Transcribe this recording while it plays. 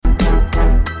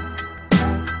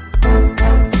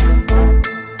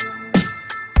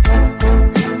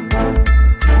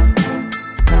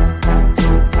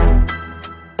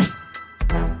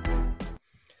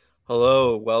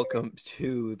welcome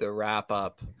to the wrap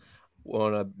up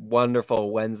on a wonderful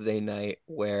Wednesday night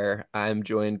where I'm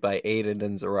joined by Aiden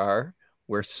and Zarar.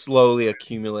 We're slowly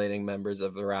accumulating members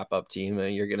of the wrap up team,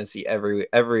 and you're going to see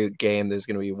every game there's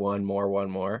going to be one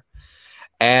more.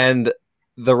 And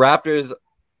the Raptors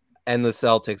and the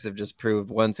Celtics have just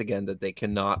proved once again that they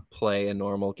cannot play a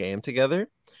normal game together.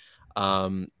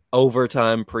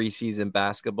 Overtime preseason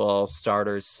basketball,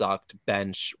 starters sucked,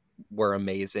 bench were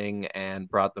amazing and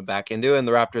brought them back into it, and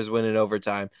the Raptors win in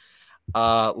overtime.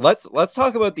 Let's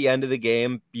talk about the end of the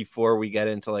game before we get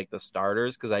into like the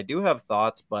starters, because I do have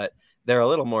thoughts, but they're a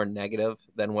little more negative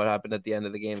than what happened at the end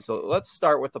of the game. So let's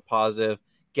start with the positive,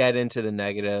 get into the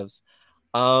negatives.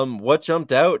 What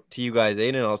jumped out to you guys,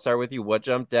 Aiden? I'll start with you. What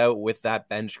jumped out with that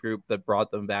bench group that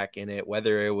brought them back in it,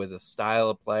 whether it was a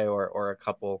style of play or a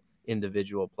couple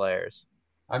individual players?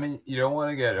 I mean, you don't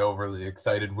want to get overly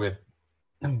excited with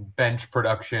bench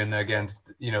production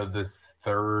against, the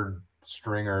third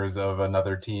stringers of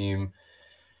another team.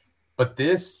 But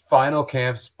this final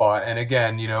camp spot, and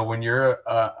again, when you're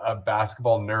a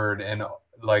basketball nerd and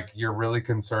like you're really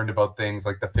concerned about things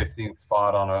like the 15th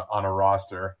spot on a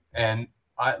roster, and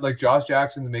like Josh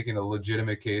Jackson's making a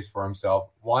legitimate case for himself.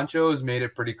 Juancho has made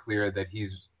it pretty clear that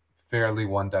he's fairly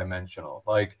one-dimensional.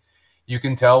 Like you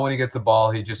can tell when he gets the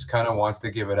ball, he just kind of wants to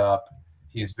give it up.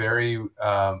 He's very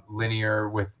linear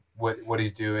with what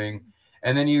he's doing,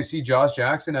 and then you see Josh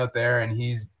Jackson out there, and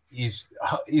he's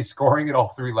scoring at all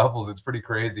three levels. It's pretty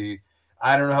crazy.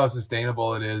 I don't know how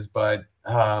sustainable it is, but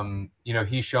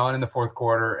he shone in the fourth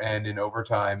quarter and in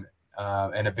overtime,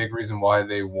 and a big reason why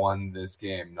they won this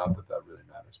game. Not that really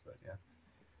matters, but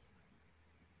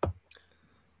yeah.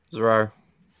 Zarar,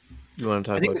 you want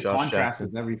to talk about Josh Jackson? I think the contrast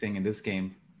is everything in this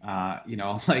game.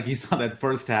 Like you saw that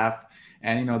first half,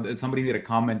 and somebody made a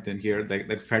comment in here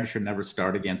that Fred should never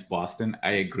start against Boston.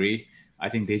 I agree. I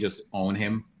think they just own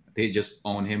him. They just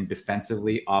own him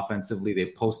defensively, offensively.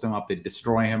 They post him up, they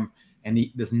destroy him, and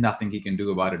there's nothing he can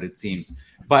do about it, it seems.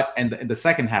 But in the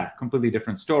second half, completely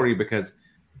different story, because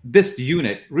this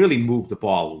unit really moved the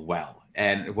ball well.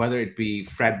 And whether it be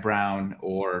Fred Brown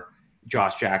or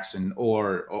Josh Jackson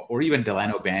or even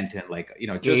Delano Banton,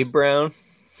 Gabe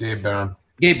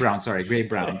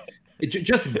Brown.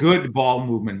 Just good ball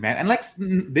movement, man. And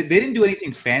they didn't do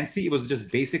anything fancy. It was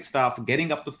just basic stuff,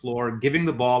 getting up the floor, giving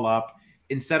the ball up,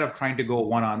 instead of trying to go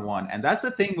one-on-one. And that's the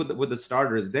thing with the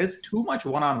starters. There's too much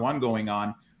one-on-one going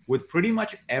on with pretty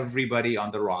much everybody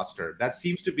on the roster. That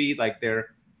seems to be like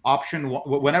their option.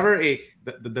 Whenever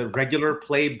the regular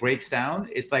play breaks down,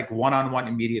 it's like one-on-one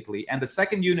immediately. And the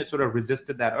second unit sort of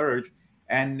resisted that urge,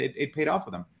 and it paid off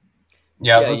for them.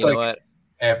 Yeah, it looked like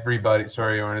everybody.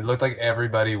 Sorry, Oren. It looked like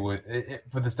everybody would.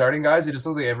 For the starting guys, it just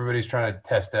looked like everybody's trying to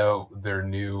test out their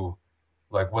new,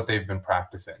 like what they've been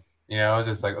practicing. It's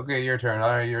just like, okay, your turn.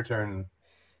 All right, your turn.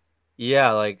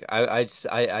 Yeah, like I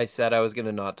said I was going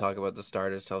to not talk about the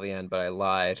starters till the end, but I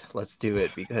lied. Let's do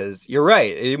it, because you're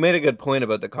right. You made a good point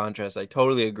about the contrast. I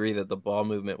totally agree that the ball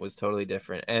movement was totally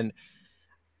different. And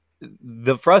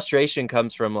the frustration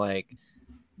comes from I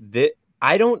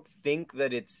don't think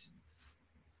that it's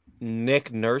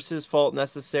Nick Nurse's fault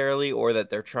necessarily, or that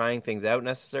they're trying things out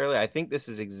necessarily. I think this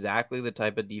is exactly the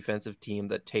type of defensive team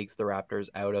that takes the Raptors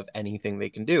out of anything they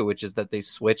can do, which is that they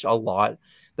switch a lot.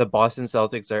 The Boston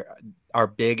Celtics are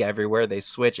big everywhere. They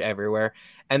switch everywhere.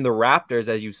 And the Raptors,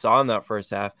 as you saw in that first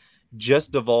half,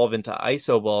 just devolve into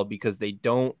iso ball because they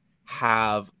don't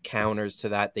have counters to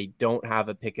that. They don't have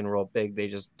a pick and roll big. They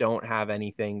just don't have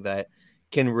anything that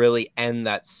can really end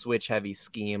that switch heavy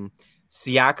scheme.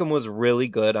 Siakam was really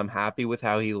good. I'm happy with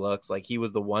how he looks. Like, he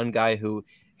was the one guy who,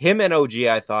 him and OG,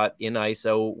 I thought in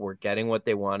ISO were getting what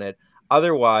they wanted.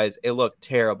 Otherwise, it looked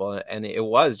terrible, and it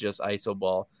was just ISO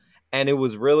ball. And it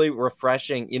was really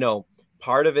refreshing.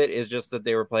 Part of it is just that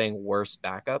they were playing worse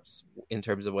backups in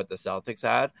terms of what the Celtics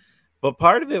had. But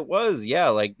part of it was,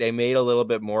 like they made a little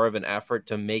bit more of an effort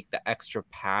to make the extra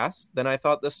pass than I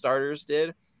thought the starters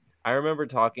did. I remember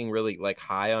talking really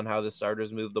high on how the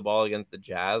starters moved the ball against the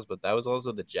Jazz, but that was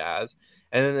also the Jazz.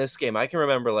 And in this game, I can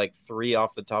remember 3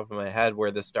 off the top of my head where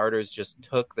the starters just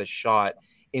took the shot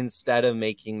instead of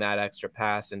making that extra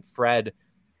pass. And Fred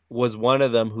was one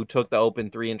of them who took the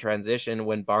open 3 in transition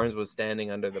when Barnes was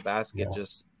standing under the basket,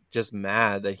 just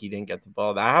mad that he didn't get the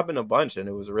ball. That happened a bunch, and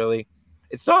it was really,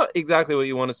 it's not exactly what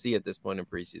you want to see at this point in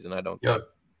preseason, I don't think.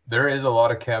 There is a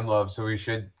lot of Cam love, so we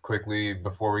should quickly,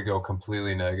 before we go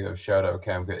completely negative, shout out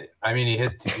Cam. I mean, he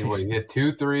hit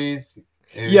 2 threes.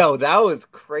 That was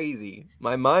crazy.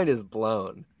 My mind is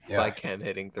blown by Cam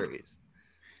hitting threes.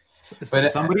 But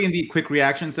Somebody in the quick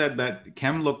reaction said that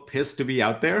Kem looked pissed to be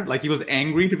out there. Like he was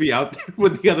angry to be out there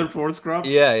with the other four scrubs.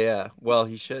 Yeah, yeah. Well,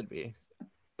 he should be,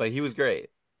 but he was great.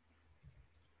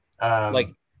 Like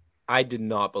um, I did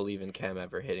not believe in Cam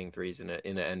ever hitting threes in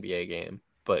an NBA game,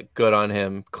 but good on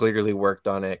him. Clearly worked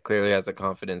on it. Clearly has the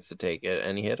confidence to take it,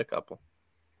 and he hit a couple.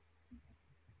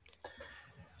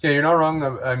 yeah, you're not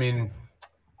wrong. I mean,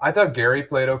 I thought Gary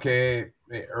played okay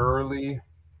early.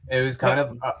 It was kind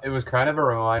of a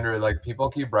reminder. Like people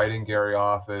keep writing Gary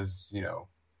off as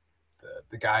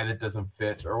the guy that doesn't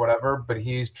fit or whatever, but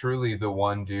he's truly the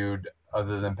one dude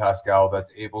other than Pascal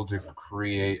that's able to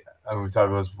create. I mean, we talked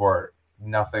about this before.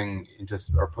 Nothing into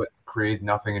or create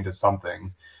nothing into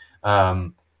something,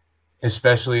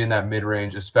 especially in that mid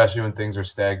range, especially when things are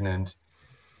stagnant.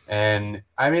 And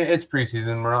I mean, it's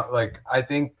preseason. We're not like I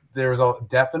think there's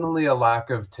definitely a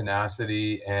lack of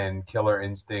tenacity and killer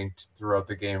instinct throughout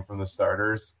the game from the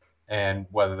starters, and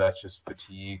whether that's just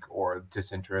fatigue or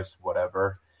disinterest,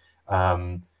 whatever.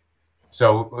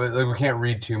 So we can't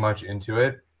read too much into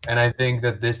it. And I think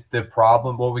that the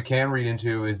problem, what we can read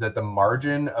into is that the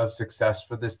margin of success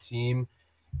for this team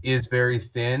is very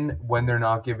thin when they're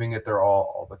not giving it their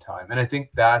all the time. And I think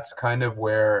that's kind of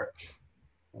where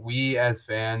we as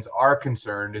fans are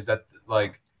concerned, is that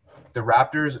like the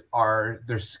Raptors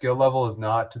their skill level is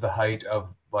not to the height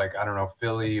of like, I don't know,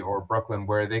 Philly or Brooklyn,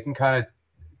 where they can kind of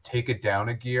take it down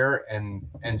a gear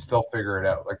and still figure it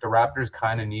out. Like the Raptors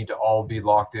kind of need to all be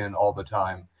locked in all the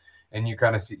time. And you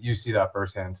kind of see that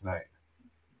firsthand tonight.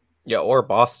 Yeah, or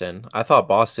Boston. I thought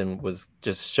Boston was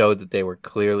just showed that they were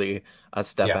clearly a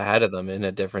step ahead of them in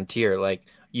a different tier. Like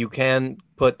you can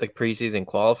put the preseason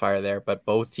qualifier there, but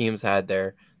both teams had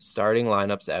their starting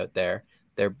lineups out there.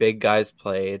 Their big guys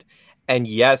played. And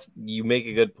yes, you make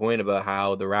a good point about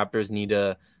how the Raptors need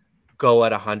to go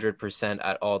at 100%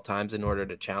 at all times in order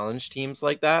to challenge teams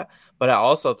like that. But I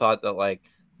also thought that like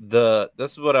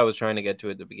this is what I was trying to get to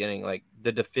at the beginning. Like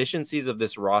the deficiencies of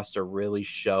this roster really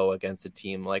show against a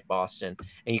team like Boston.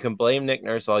 And you can blame Nick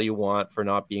Nurse all you want for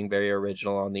not being very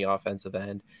original on the offensive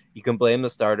end. You can blame the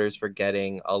starters for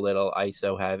getting a little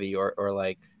ISO heavy or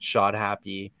like shot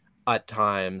happy at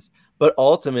times. But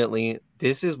ultimately,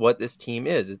 this is what this team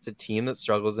is. It's a team that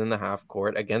struggles in the half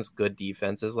court against good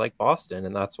defenses like Boston.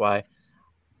 And that's why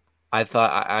I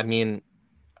thought, I mean,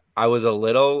 I was a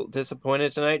little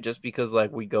disappointed tonight just because,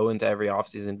 like, we go into every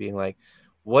offseason being like,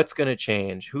 what's going to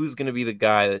change? Who's going to be the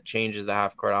guy that changes the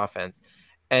half court offense?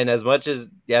 And as much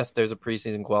as, yes, there's a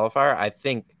preseason qualifier, I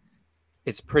think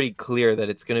it's pretty clear that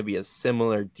it's going to be a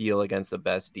similar deal against the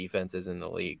best defenses in the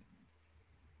league.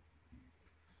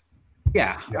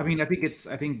 Yeah, I mean, I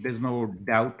think there's no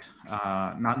doubt.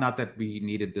 Not that we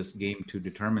needed this game to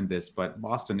determine this, but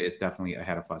Boston is definitely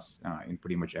ahead of us in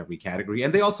pretty much every category,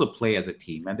 and they also play as a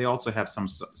team, and they also have some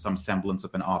semblance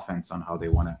of an offense on how they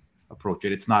want to approach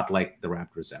it. It's not like the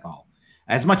Raptors at all.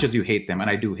 As much as you hate them, and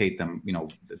I do hate them,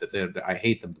 I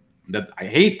hate them. I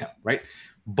hate them, right?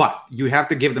 But you have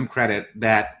to give them credit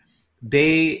that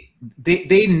they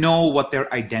know what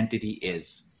their identity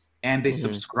is, and they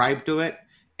subscribe to it.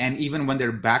 And even when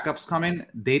their backups come in,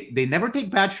 they never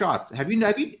take bad shots.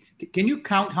 Can you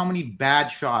count how many bad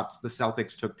shots the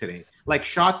Celtics took today? Like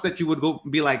shots that you would go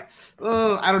be like,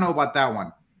 oh, I don't know about that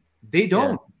one. They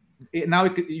don't. Now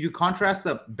you contrast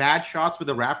the bad shots with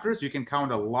the Raptors, you can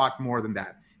count a lot more than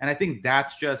that. And I think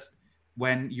that's just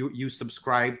when you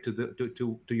subscribe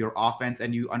to your offense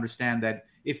and you understand that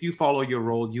if you follow your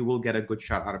role, you will get a good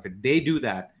shot out of it. They do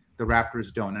that. The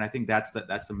Raptors don't. And I think that's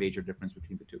the major difference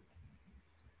between the two.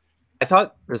 I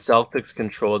thought the Celtics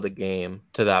controlled the game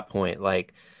to that point.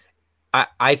 Like,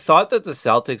 I thought that the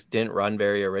Celtics didn't run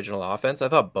very original offense. I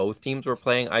thought both teams were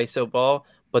playing ISO ball,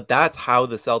 but that's how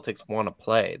the Celtics want to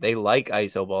play. They like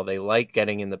ISO ball. They like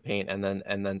getting in the paint and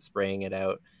then spraying it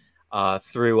out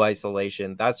through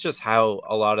isolation. That's just how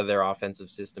a lot of their offensive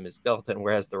system is built. And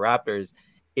whereas the Raptors,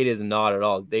 it is not at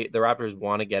all. The Raptors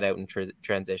want to get out in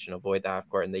transition, avoid the half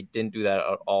court, and they didn't do that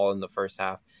at all in the first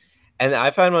half. And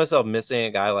I find myself missing a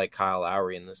guy like Kyle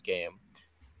Lowry in this game.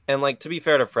 And like, to be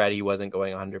fair to Fred, he wasn't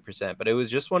going 100%, but it was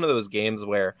just one of those games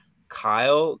where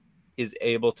Kyle is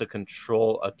able to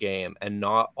control a game and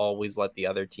not always let the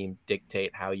other team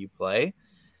dictate how you play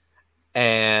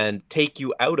and take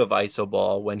you out of iso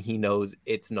ball when he knows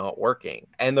it's not working.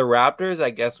 And the Raptors,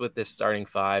 I guess, with this starting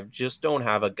five, just don't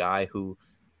have a guy who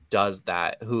does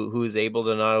that, who is able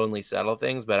to not only settle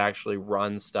things, but actually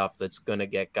run stuff that's going to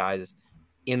get guys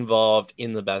involved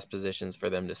in the best positions for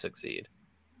them to succeed.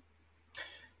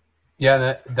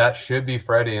 Yeah, that should be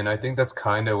Freddie, and I think that's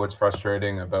kind of what's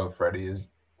frustrating about Freddie is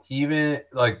even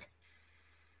like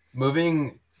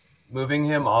moving moving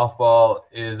him off ball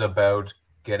is about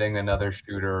getting another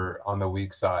shooter on the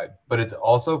weak side, but it's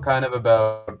also kind of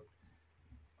about,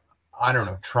 I don't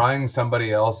know, trying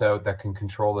somebody else out that can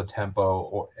control the tempo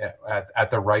or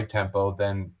at the right tempo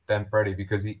than Freddie,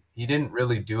 because he didn't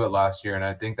really do it last year, and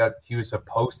I think that he was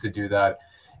supposed to do that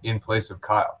in place of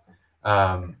Kyle.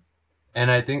 And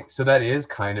I think so that is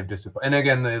kind of disappointing. And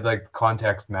again, like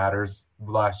context matters.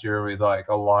 Last year, we like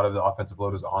a lot of the offensive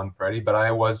load was on Freddie, but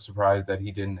I was surprised that he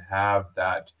didn't have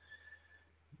that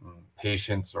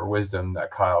patience or wisdom that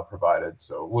Kyle provided.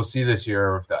 So we'll see this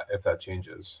year if that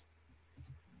changes.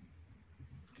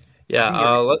 Yeah.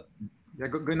 Go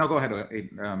ahead,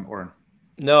 Oren.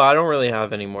 No, I don't really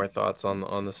have any more thoughts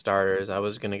on the starters. I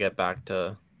was gonna get back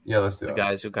to let's do the it.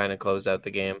 guys who kind of closed out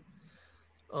the game.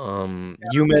 Can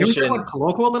You we mentioned talk about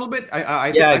Koloko a little bit?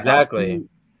 exactly.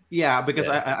 Because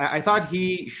I thought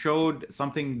he showed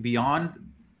something beyond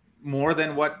more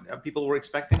than what people were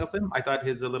expecting of him. I thought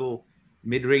his little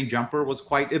mid-range jumper was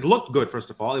it looked good, first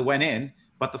of all. It went in,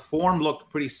 but the form looked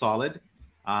pretty solid.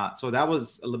 So that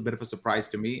was a little bit of a surprise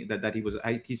to me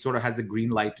that he sort of has the green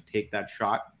light to take that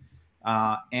shot.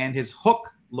 And his hook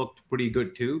looked pretty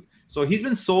good too. So he's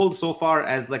been sold so far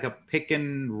as like a pick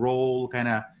and roll kind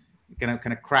of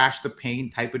crash the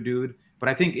paint type of dude. But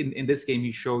I think in this game,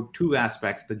 he showed two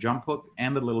aspects, the jump hook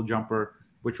and the little jumper,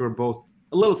 which were both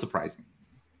a little surprising,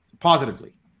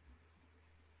 positively.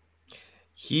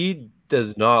 He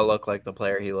does not look like the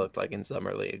player he looked like in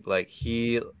Summer League. Like,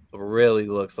 he really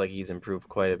looks like he's improved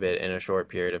quite a bit in a short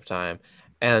period of time.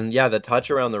 And yeah, the touch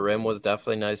around the rim was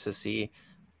definitely nice to see.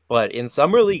 But in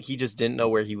Summer League, he just didn't know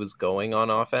where he was going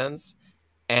on offense.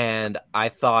 And I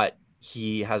thought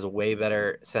he has a way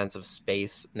better sense of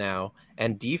space now.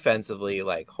 And defensively,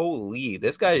 like, holy,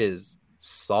 this guy is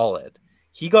solid.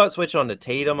 He got switched on to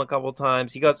Tatum a couple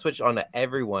times. He got switched on to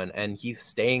everyone, and he's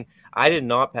staying. I did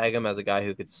not peg him as a guy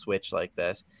who could switch like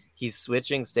this. He's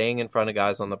switching, staying in front of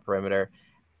guys on the perimeter.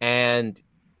 And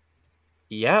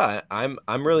yeah, I'm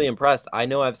really impressed. I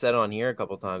know I've said on here a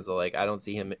couple times that, like, I don't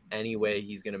see him any way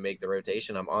he's going to make the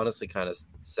rotation. I'm honestly kind of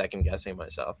second guessing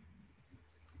myself.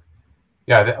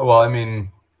 Yeah, well, I mean,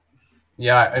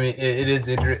 it is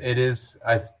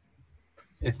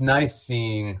it's nice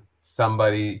seeing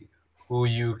somebody who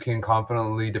you can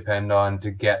confidently depend on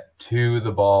to get to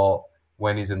the ball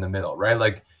when he's in the middle, right?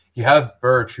 Like, you have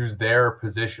Birch, who's there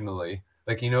positionally,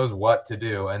 like he knows what to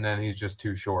do, and then he's just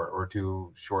too short or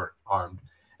too short-armed.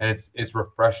 And it's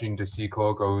refreshing to see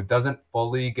Koloko, who doesn't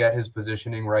fully get his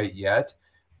positioning right yet,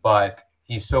 but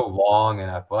he's so long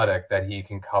and athletic that he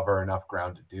can cover enough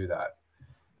ground to do that.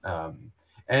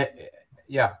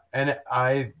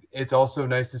 It's also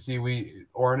nice to see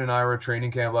Oren and I were at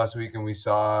training camp last week, and we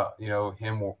saw,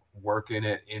 him working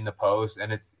it in the post,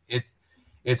 and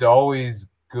it's always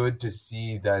good to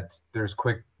see that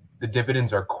the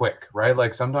dividends are quick, right?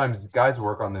 Like, sometimes guys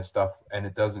work on this stuff and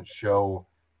it doesn't show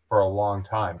for a long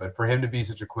time, but for him to be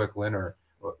such a quick learner,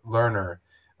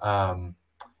 and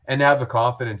to have the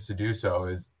confidence to do so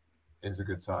is a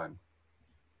good sign.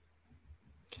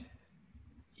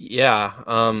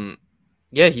 Yeah.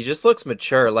 Yeah, he just looks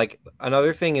mature. Like,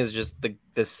 another thing is just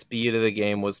the speed of the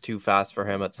game was too fast for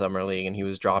him at Summer League, and he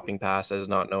was dropping passes,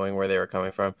 not knowing where they were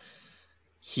coming from.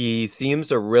 He seems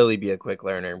to really be a quick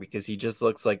learner because he just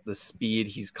looks like the speed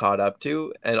he's caught up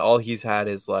to, and all he's had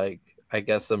is, like, I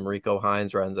guess, some Rico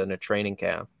Hines runs in a training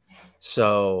camp.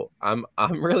 So I'm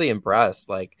really impressed.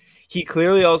 Like, he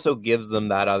clearly also gives them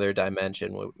that other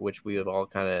dimension, which we have all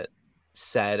kind of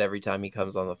said every time he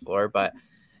comes on the floor. But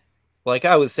like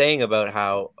I was saying about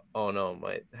how, oh no,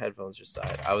 my headphones just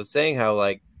died. I was saying how,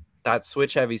 like, that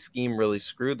switch heavy scheme really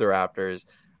screwed the Raptors.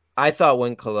 I thought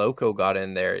when Koloko got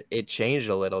in there, it changed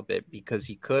a little bit because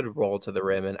he could roll to the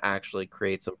rim and actually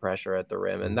create some pressure at the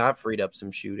rim, and that freed up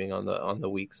some shooting on the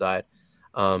weak side.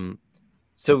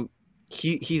 So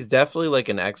he's definitely like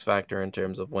an X factor in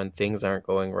terms of when things aren't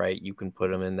going right, you can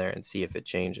put him in there and see if it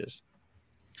changes.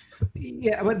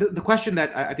 Yeah, but the question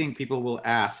that I think people will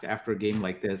ask after a game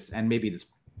like this, and maybe it's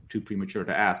too premature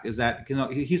to ask, is that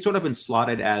he's sort of been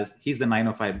slotted as he's the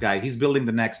 905 guy. He's building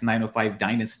the next 905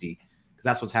 dynasty, because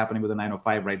that's what's happening with the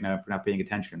 905 right now if we're not paying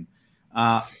attention.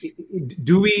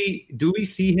 Do we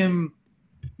see him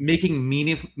making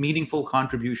meaningful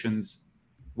contributions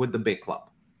with the big club?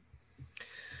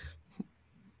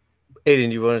 Aiden,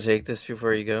 do you want to take this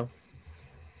before you go?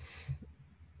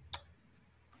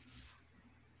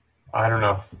 I don't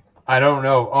know.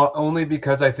 Only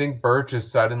because I think Birch is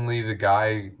suddenly the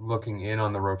guy looking in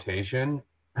on the rotation,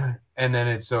 and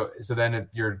then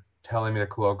you're telling me that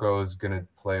Koloko is going to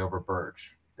play over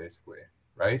Birch, basically,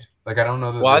 right? Like, I don't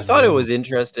know that Well, I there's thought it really. was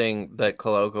interesting that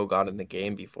Koloko got in the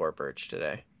game before Birch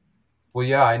today. Well,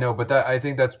 yeah, I know, but I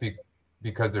think that's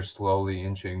because they're slowly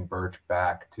inching Birch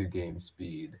back to game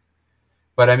speed.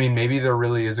 But I mean, maybe there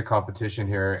really is a competition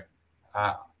here.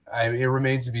 It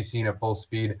remains to be seen at full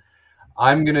speed.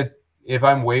 If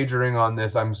I'm wagering on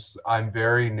this, I'm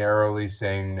very narrowly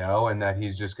saying no, and that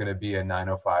he's just gonna be a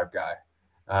 905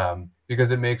 guy,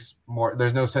 because it makes more.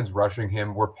 There's no sense rushing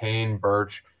him. We're paying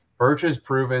Birch. Birch has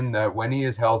proven that when he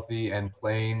is healthy and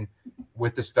playing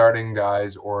with the starting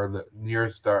guys or the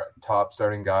top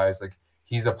starting guys, like,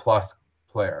 he's a plus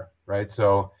player, right?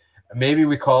 So maybe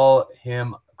we call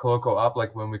him Koloko up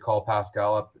like when we call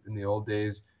Pascal up in the old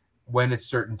days, when it's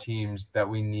certain teams that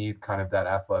we need kind of that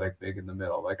athletic big in the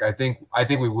middle. Like, I think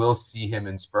we will see him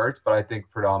in spurts, but I think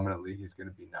predominantly he's going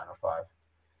to be 905.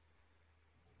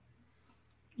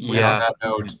 And on that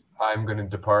note, I'm going to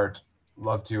depart.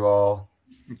 Love to you all.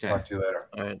 Okay. Talk to you later.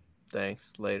 All right.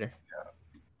 Thanks. Later.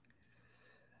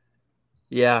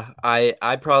 Yeah,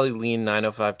 I probably lean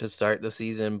 905 to start the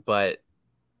season, but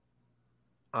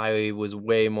I was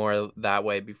way more that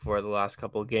way before the last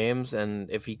couple of games, and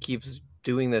if he keeps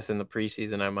doing this in the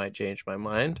preseason, I might change my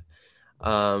mind.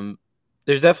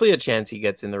 There's definitely a chance he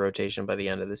gets in the rotation by the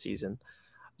end of the season.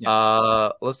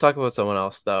 Yeah. Let's talk about someone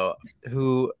else though.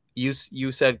 Who you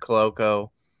said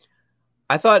Koloko.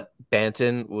 I thought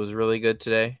Banton was really good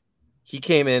today. He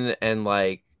came in and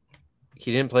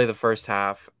he didn't play the first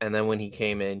half, and then when he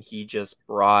came in, he just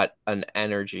brought an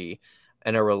energy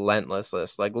and a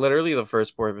relentlessness. Like, literally the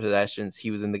first 4 possessions he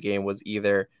was in the game was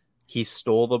either he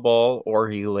stole the ball or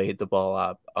he laid the ball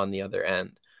up on the other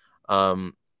end.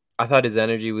 I thought his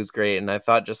energy was great, and I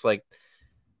thought just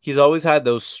he's always had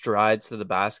those strides to the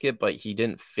basket, but he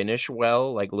didn't finish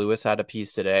well. Like, Lewis had a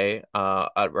piece today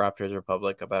at Raptors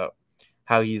Republic about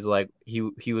how he's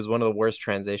he was one of the worst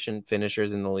transition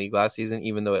finishers in the league last season,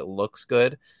 even though it looks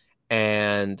good.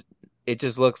 And it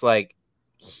just looks like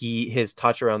his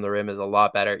touch around the rim is a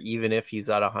lot better, even if he's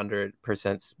at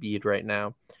 100% speed right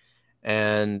now.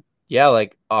 And yeah,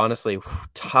 honestly,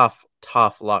 tough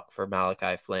luck for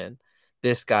Malachi Flynn.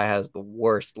 This guy has the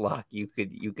worst luck you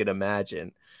could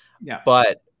imagine. Yeah.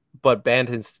 But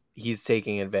he's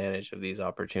taking advantage of these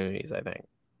opportunities, I think.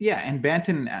 Yeah, and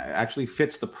Banton actually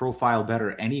fits the profile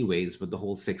better anyways with the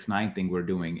whole 6'9" thing we're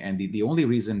doing. And the only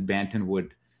reason Banton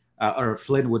would or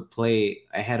Flynn would play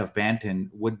ahead of Banton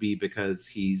would be because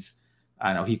he's,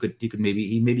 I don't know, he could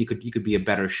be a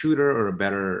better shooter or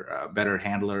a better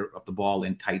handler of the ball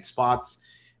in tight spots.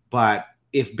 But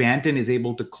if Banton is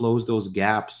able to close those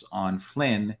gaps on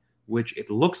Flynn, which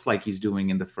it looks like he's doing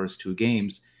in the first 2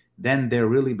 games, then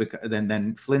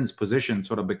then Flynn's position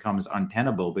sort of becomes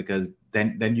untenable, because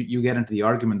then you get into the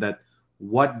argument that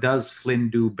what does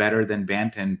Flynn do better than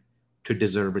Banton to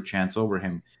deserve a chance over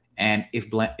him? And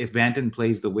if Banton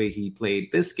plays the way he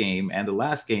played this game and the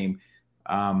last game,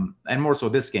 and more so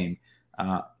this game,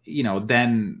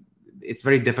 then it's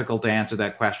very difficult to answer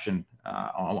that question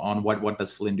on what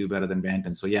does Flynn do better than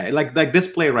Banton. So yeah, like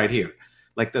this play right here,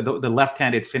 like the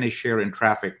left-handed finish here in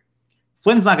traffic,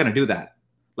 Flynn's not going to do that.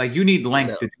 Like, you need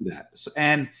length to do that. So,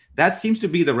 and that seems to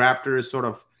be the Raptors sort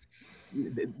of,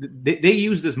 they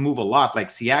use this move a lot. Like,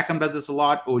 Siakam does this a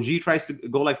lot. OG tries to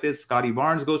go like this. Scotty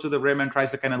Barnes goes to the rim and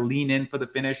tries to kind of lean in for the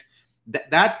finish.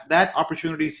 That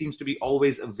opportunity seems to be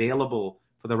always available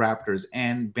for the Raptors.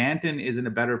 And Banton is in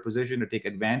a better position to take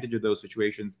advantage of those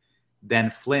situations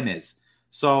than Flynn is.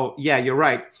 So, yeah, you're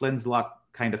right. Flynn's luck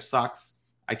kind of sucks.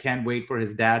 I can't wait for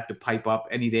his dad to pipe up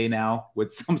any day now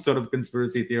with some sort of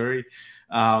conspiracy theory.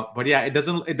 But yeah, it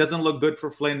doesn't look good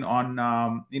for Flynn on,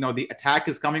 the attack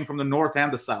is coming from the north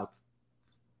and the south.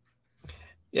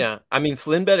 Yeah. I mean,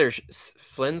 Flynn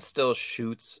still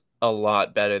shoots a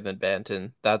lot better than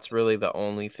Banton. That's really the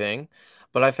only thing.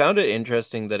 But I found it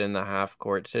interesting that in the half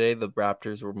court today, the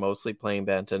Raptors were mostly playing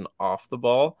Banton off the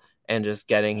ball and just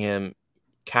getting him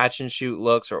catch and shoot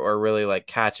looks, or really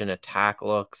catch and attack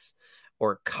looks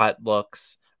or cut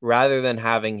looks, rather than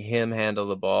having him handle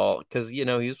the ball. Because, he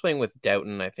was playing with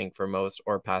Doughton, I think, for most,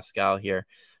 or Pascal here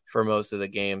for most of the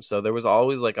game. So there was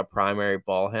always a primary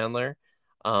ball handler.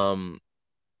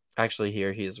 Actually,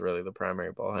 here he is really the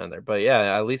primary ball handler. But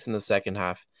yeah, at least in the second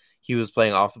half, he was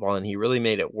playing off the ball and he really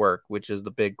made it work, which is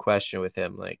the big question with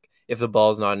him. Like, if the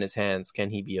ball's not in his hands, can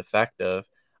he be effective?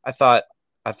 I thought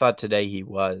today he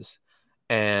was.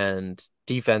 And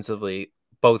defensively,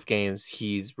 both games,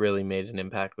 he's really made an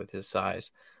impact with his size.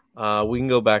 We can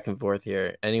go back and forth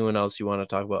here. Anyone else you want to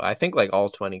talk about? I think all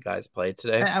 20 guys played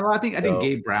today. I think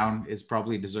Gabe Brown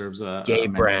probably deserves a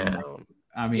Gabe Brown.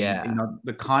 I mean,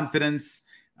 the confidence,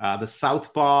 the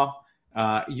southpaw,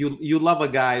 You love a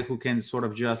guy who can sort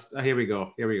of just here we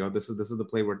go. This is the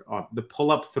play where the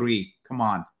pull up three. Come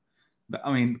on.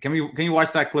 I mean, can you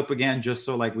watch that clip again just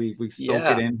so like we soak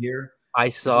it Yeah, in here? I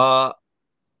Just, saw.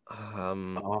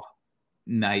 oh,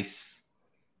 nice,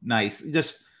 nice.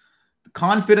 Just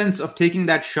confidence of taking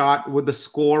that shot with the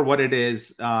score what it is.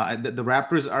 The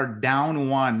Raptors are down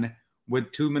one with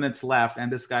 2 minutes left,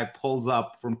 and this guy pulls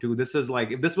up from two. This is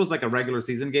like if this was like a regular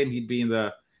season game, he'd be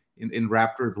in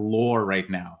Raptors lore right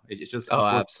now. It's just Oh, for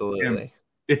him. absolutely.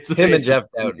 It's Him and it's a Jeff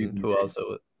Dowtin, season who game.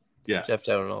 also Yeah. Jeff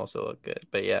Dowtin also looked good.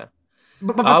 But yeah,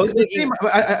 But I was the thinking.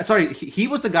 sorry, he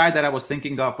was the guy that I was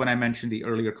thinking of when I mentioned the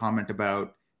earlier comment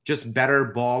about just better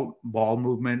ball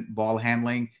movement, ball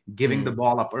handling, giving the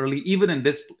ball up early. Even in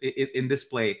this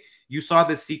play, you saw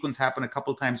this sequence happen a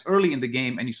couple times early in the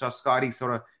game, and you saw Scotty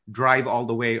sort of drive all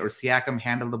the way, or Siakam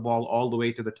handle the ball all the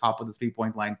way to the top of the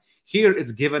 3-point line. Here,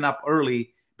 it's given up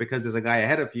early because there's a guy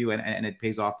ahead of you, and it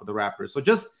pays off for the Raptors. So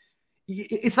just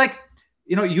it's like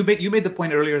you made the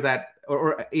point earlier that,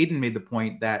 or Aiden made the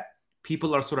point that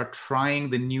people are sort of trying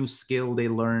the new skill they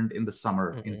learned in the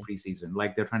summer in preseason.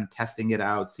 Like they're trying to testing it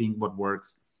out, seeing what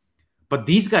works. But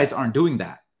these guys aren't doing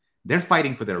that. They're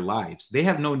fighting for their lives. They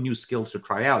have no new skills to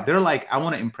try out. They're like, I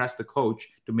want to impress the coach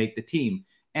to make the team.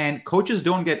 And coaches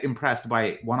don't get impressed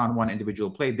by one-on-one individual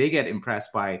play. They get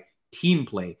impressed by team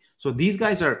play. So these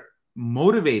guys are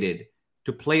motivated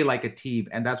to play like a team,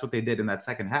 and that's what they did in that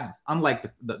second half. Unlike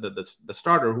the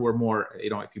starter, who were more,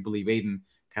 if you believe Aiden,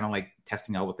 kind of like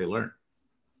testing out what they learned.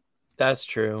 That's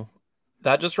true.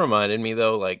 That just reminded me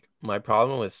though, like my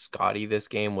problem with Scotty this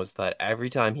game was that every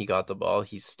time he got the ball,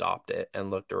 he stopped it and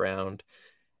looked around.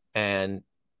 And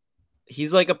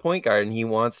he's like a point guard, and he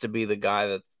wants to be the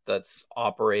guy that's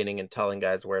operating and telling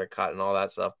guys where to cut and all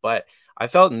that stuff. But I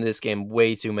felt in this game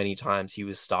way too many times he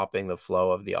was stopping the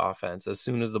flow of the offense. As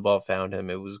soon as the ball found him,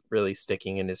 it was really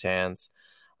sticking in his hands.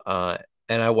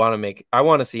 And I want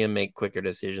to see him make quicker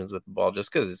decisions with the ball,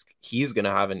 just because he's going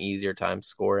to have an easier time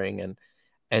scoring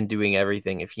and doing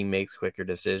everything if he makes quicker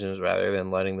decisions rather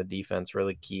than letting the defense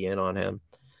really key in on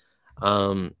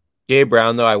him. Gabe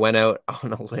Brown, though, I went out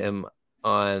on a limb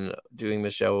on doing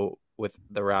the show with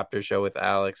the Raptor show with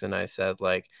Alex, and I said,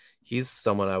 like, he's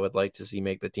someone I would like to see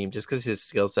make the team just because his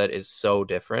skill set is so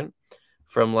different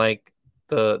from like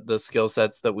the skill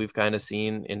sets that we've kind of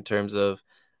seen in terms of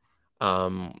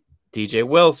DJ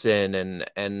Wilson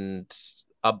and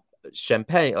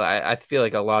Champagne. I feel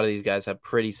like a lot of these guys have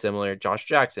pretty similar. Josh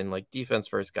Jackson, like defense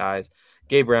first guys.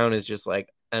 Gabe Brown is just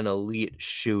like an elite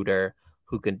shooter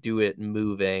who can do it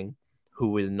moving,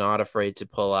 who is not afraid to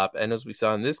pull up. And as we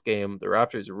saw in this game, the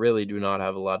Raptors really do not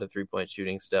have a lot of 3-point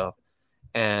shooting still.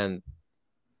 And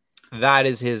that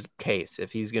is his case.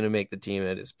 If he's going to make the team,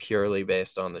 it is purely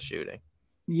based on the shooting.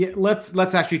 Yeah, let's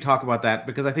actually talk about that,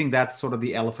 because I think that's sort of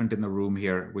the elephant in the room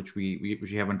here, which we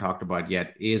haven't talked about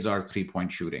yet, is our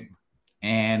 3-point shooting.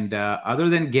 And other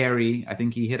than Gary, I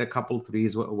think he hit a couple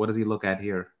threes. What does he look at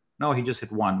here? No, he just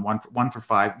hit one for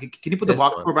 5. Can you put the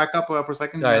box score back up for a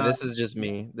second? Sorry, this is just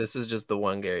me. This is just the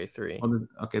one Gary 3.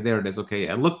 Okay, there it is. Okay,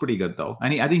 it looked pretty good though. I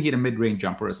think he had a mid-range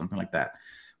jumper or something like that.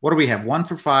 What do we have? 1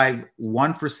 for 5,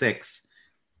 1 for 6.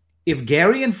 If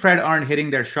Gary and Fred aren't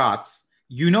hitting their shots,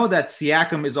 you know that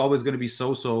Siakam is always going to be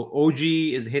so-so. OG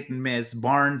is hit and miss.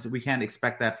 Barnes, we can't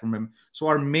expect that from him. So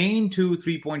our main 2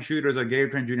 3-point shooters are Gary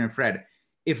Trent Jr. and Fred.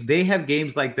 If they have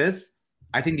games like this,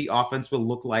 I think the offense will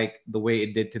look like the way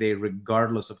it did today,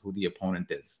 regardless of who the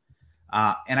opponent is.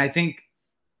 And I think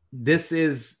this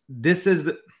is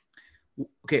the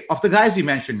okay. Of the guys we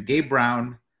mentioned, Gabe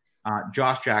Brown,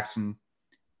 Josh Jackson,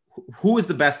 who is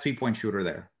the best 3-point shooter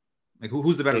there? Like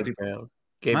who's the better? Gabe Brown.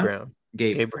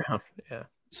 Gabe Brown. Yeah.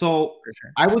 So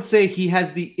sure. I would say he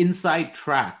has the inside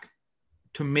track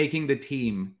to making the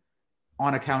team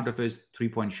on account of his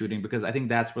 3-point shooting, because I think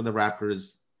that's where the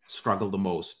Raptors struggle the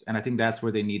most. And I think that's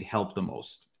where they need help the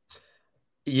most.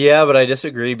 Yeah, but I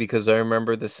disagree, because I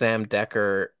remember the Sam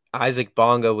Decker, Isaac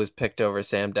Bonga was picked over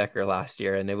Sam Decker last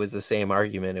year, and it was the same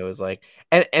argument. It was like,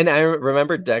 and I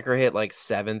remember Decker hit like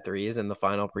 7 threes in the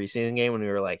final preseason game when we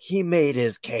were like, he made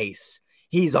his case.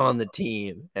 He's on the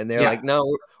team. And they're like,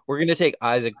 no, we're going to take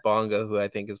Isaac Bonga, who I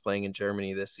think is playing in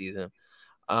Germany this season.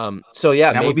 So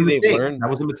yeah, maybe they've learned. That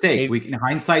was a mistake. In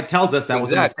hindsight tells us that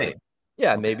was a mistake.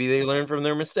 Yeah, maybe they learned from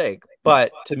their mistake.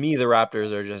 But to me, the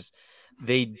Raptors are just,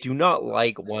 they do not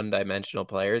like one-dimensional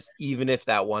players, even if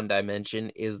that one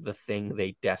dimension is the thing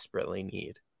they desperately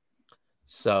need.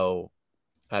 So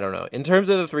I don't know. In terms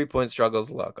of the 3-point struggles,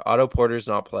 look, Otto Porter's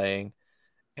not playing,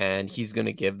 and he's going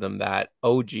to give them that.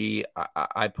 OG,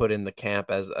 I put in the camp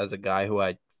as a guy who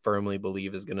I firmly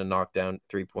believe is going to knock down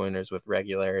 3-pointers with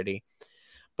regularity.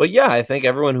 But yeah, I think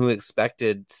everyone who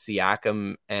expected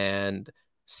Siakam and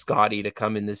Scotty to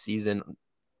come in this season,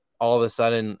 all of a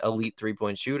sudden elite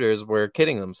 3-point shooters, were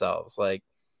kidding themselves. Like,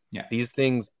 Yeah. these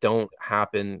things don't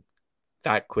happen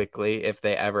that quickly, if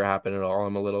they ever happen at all.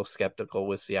 I'm a little skeptical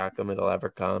with Siakam it'll ever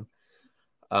come.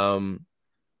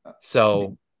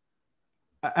 So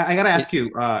I got to ask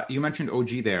you, you mentioned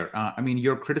OG there. I mean,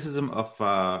 your criticism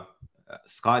of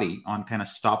Scotty on kind of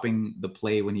stopping the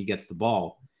play when he gets the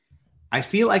ball, I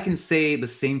feel I can say the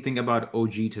same thing about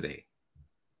OG today.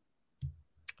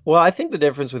 Well, I think the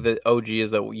difference with the OG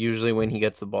is that usually when he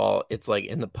gets the ball, it's like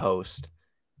in the post.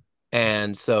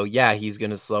 And so, yeah, he's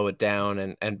going to slow it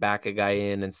down and back a guy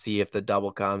in and see if the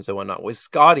double comes and whatnot. With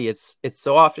Scotty, it's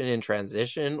so often in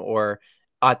transition or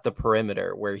at the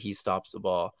perimeter where he stops the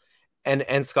ball.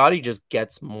 And Scotty just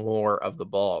gets more of the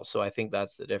ball. So I think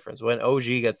that's the difference. When OG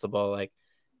gets the ball, like,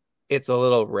 it's a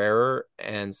little rarer.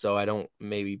 And so I don't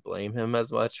maybe blame him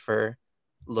as much for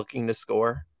looking to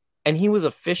score. And he was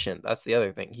efficient. That's the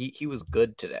other thing. He was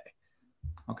good today.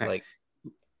 Okay. Like,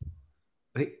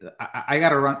 I got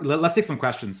to run. Let's take some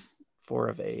questions. 4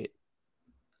 of 8.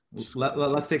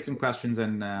 Let's take some questions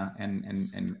and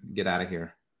get out of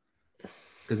here.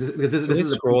 Because this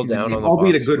is a scroll preseason down game. on the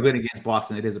Albeit a box good score. win against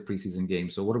Boston. It is a preseason game.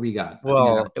 So what do we got?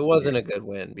 Well, it wasn't a good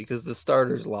win because the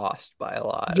starters lost by a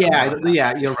lot.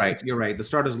 Yeah, you're right. You're right. The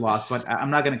starters lost, but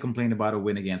I'm not going to complain about a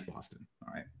win against Boston.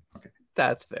 All right. Okay.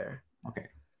 That's fair. Okay.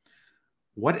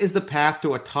 What is the path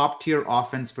to a top-tier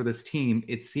offense for this team?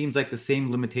 It seems like the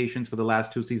same limitations for the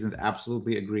last 2 seasons.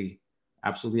 Absolutely agree.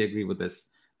 Absolutely agree with this.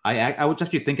 I was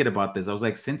actually thinking about this. I was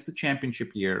like, since the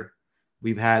championship year,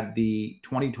 we've had the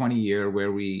 2020 year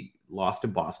where we lost to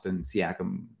Boston.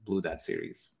 Siakam blew that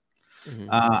series.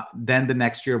 Mm-hmm. Then the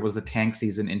next year was the tank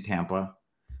season in Tampa.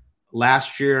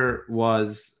 Last year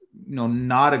was,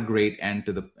 not a great end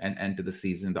to the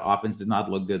season. The offense did not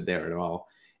look good there at all.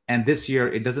 And this year,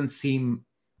 it doesn't seem,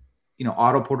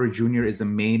 Otto Porter Jr. is the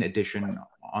main addition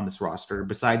on this roster.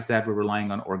 Besides that, we're relying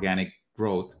on organic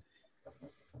growth.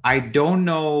 I don't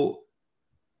know.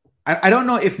 I don't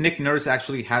know if Nick Nurse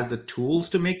actually has the tools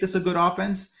to make this a good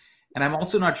offense. And I'm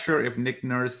also not sure if Nick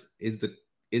Nurse is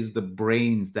the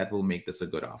brains that will make this a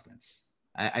good offense.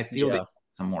 I feel they need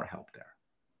some more help there.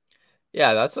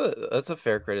 Yeah, that's a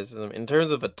fair criticism. In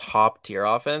terms of a top tier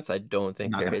offense, I don't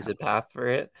think there is a path for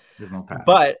it. There's no path.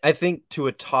 But I think to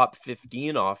a top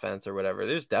 15 offense or whatever,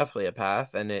 there's definitely a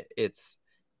path. And it's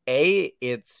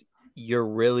you're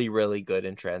really, really good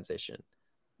in transition.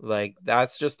 Like,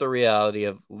 that's just the reality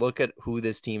of, look at who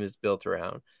this team is built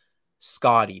around.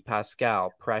 Scotty,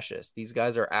 Pascal, Precious. These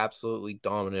guys are absolutely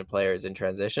dominant players in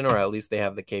transition, or at least they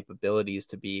have the capabilities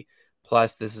to be.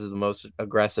 Plus, this is the most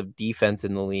aggressive defense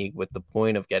in the league with the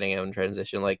point of getting out in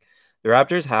transition. Like, the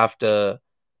Raptors have to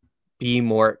be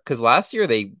more, because last year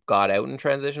they got out in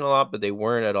transition a lot, but they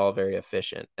weren't at all very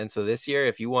efficient. And so this year,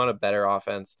 if you want a better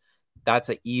offense, that's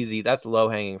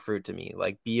low-hanging fruit to me.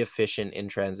 Like, be efficient in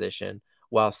transition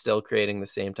while still creating the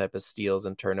same type of steals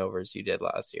and turnovers you did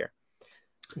last year.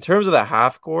 In terms of the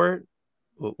half court,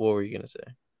 what were you going to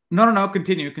say? No.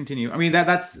 Continue. I mean,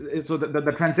 that's so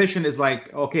the transition is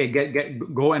like, okay,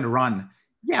 go and run.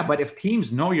 Yeah, but if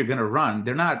teams know you're going to run,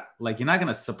 they're not like, you're not going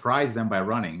to surprise them by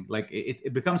running. Like,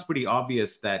 it becomes pretty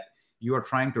obvious that you are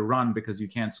trying to run because you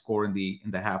can't score in the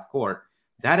half court.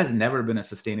 That has never been a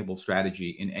sustainable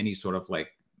strategy in any sort of like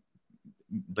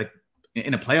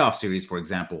in a playoff series, for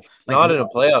example. Like, not in a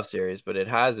playoff series, but it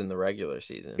has in the regular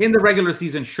season. In the regular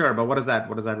season, sure, but what does that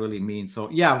really mean? So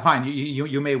yeah, fine.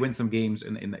 You may win some games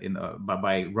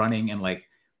by running and like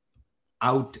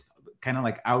out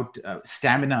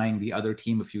staminaing the other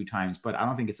team a few times. But I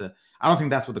don't think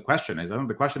that's what the question is. I think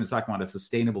the question is talking about a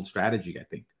sustainable strategy. I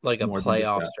think like a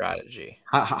playoff strategy.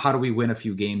 How do we win a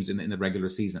few games in the regular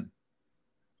season?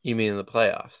 You mean in the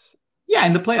playoffs? Yeah,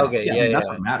 in the playoffs. Okay, yeah. That's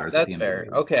what matters. That's fair.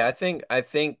 Okay, I think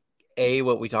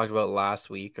what we talked about last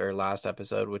week or last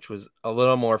episode, which was a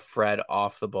little more Fred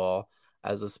off the ball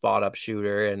as a spot up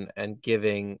shooter and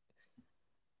giving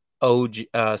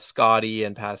Scotty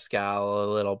and Pascal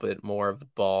a little bit more of the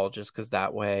ball, just because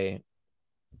that way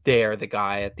they're the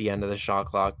guy at the end of the shot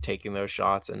clock taking those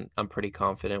shots, and I'm pretty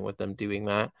confident with them doing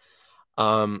that.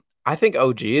 I think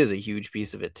OG is a huge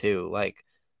piece of it too. Like,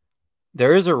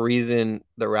 there is a reason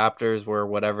the Raptors were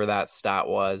whatever that stat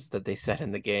was that they said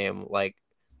in the game, like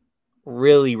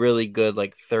really, really good,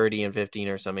 like 30 and 15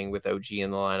 or something with OG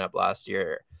in the lineup last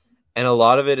year. And a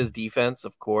lot of it is defense,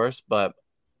 of course, but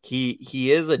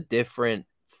he is a different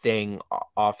thing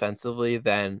offensively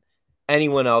than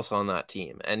anyone else on that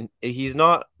team. And he's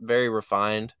not very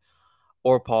refined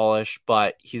or polished,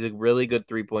 but he's a really good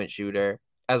 3-point shooter.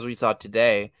 As we saw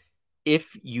today,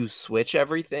 if you switch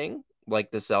everything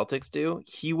like the Celtics do,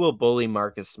 he will bully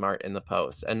Marcus Smart in the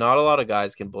post. And not a lot of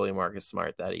guys can bully Marcus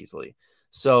Smart that easily.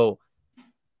 So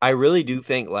I really do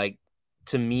think, like,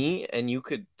 to me, and you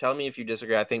could tell me if you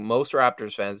disagree, I think most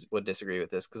Raptors fans would disagree with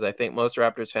this, because I think most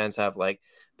Raptors fans have, like,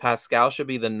 Pascal should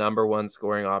be the number one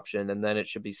scoring option, and then it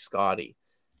should be Scotty,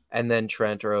 and then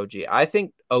Trent or OG. I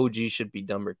think OG should be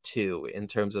number 2 in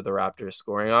terms of the Raptors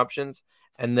scoring options,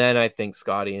 and then I think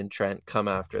Scotty and Trent come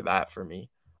after that for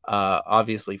me.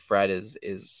 Obviously, Fred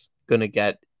is going to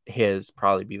get his,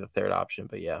 probably be the third option,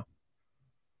 but yeah.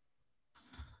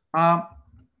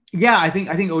 Yeah, I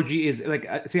think OG is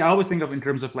like, see, I always think of in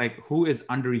terms of like who is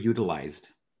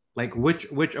underutilized, like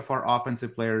which of our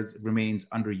offensive players remains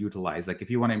underutilized. Like if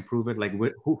you want to improve it, like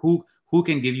who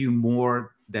can give you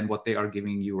more than what they are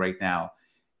giving you right now.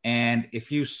 And if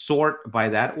you sort by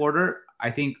that order,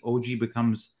 I think OG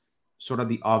becomes sort of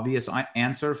the obvious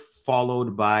answer,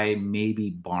 followed by maybe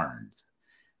Barnes.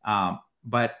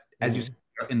 But as you said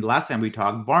in the last time we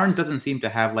talked, Barnes doesn't seem to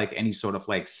have like any sort of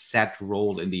like set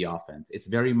role in the offense. It's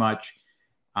very much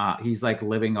he's like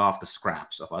living off the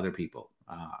scraps of other people.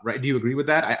 Right? Do you agree with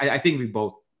that? I think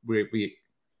we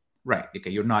right. Okay,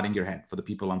 you're nodding your head for the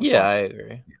people on the podcast. I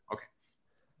agree.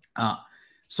 Okay.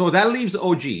 So that leaves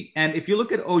OG. And if you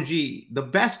look at OG, the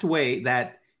best way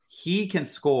that he can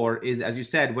score is, as you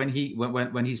said, when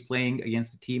he's playing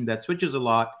against a team that switches a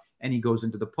lot and he goes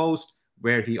into the post,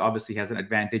 where he obviously has an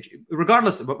advantage,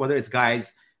 regardless of whether it's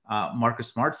guys Marcus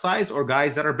Smart size or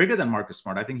guys that are bigger than Marcus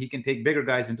Smart. I think he can take bigger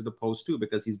guys into the post too,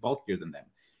 because he's bulkier than them.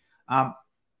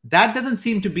 That doesn't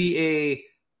seem to be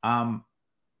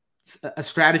a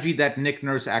strategy that Nick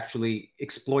Nurse actually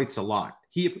exploits a lot.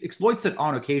 He exploits it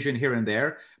on occasion here and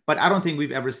there, but I don't think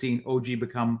we've ever seen OG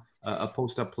become a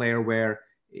post-up player where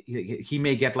he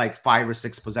may get like 5 or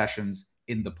 6 possessions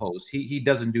in the post. He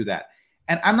doesn't do that.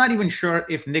 And I'm not even sure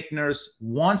if Nick Nurse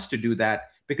wants to do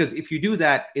that, because if you do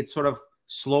that, it sort of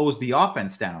slows the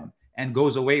offense down and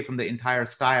goes away from the entire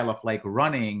style of like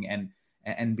running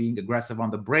and being aggressive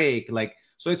on the break. Like,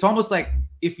 so it's almost like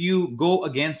if you go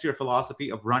against your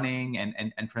philosophy of running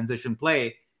and transition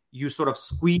play, you sort of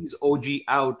squeeze OG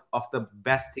out of the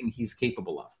best thing he's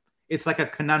capable of. It's like a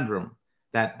conundrum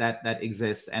that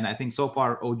exists. And I think so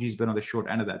far OG's been on the short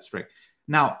end of that stick.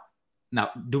 Now,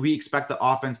 do we expect the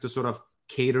offense to sort of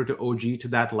cater to OG to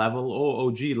that level? Oh,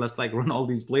 OG, let's like run all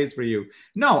these plays for you.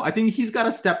 No, I think he's got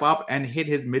to step up and hit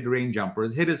his mid-range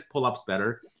jumpers, hit his pull-ups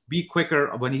better, be quicker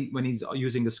when he's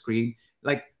using the screen,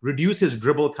 like reduce his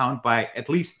dribble count by at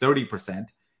least 30%,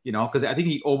 because I think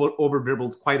he over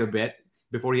dribbles quite a bit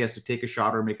before he has to take a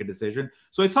shot or make a decision.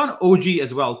 So it's on OG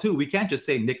as well too. We can't just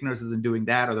say Nick Nurse isn't doing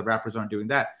that or the Raptors aren't doing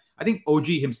that. I think OG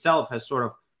himself has sort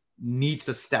of needs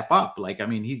to step up. Like, I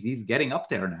mean, he's getting up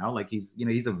there now. Like he's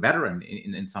a veteran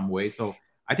in some ways. So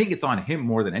I think it's on him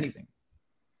more than anything.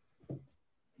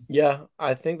 Yeah,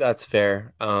 I think that's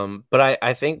fair. But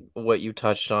I think what you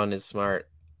touched on is smart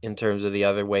in terms of the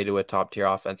other way to a top tier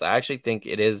offense. I actually think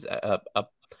it is a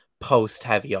post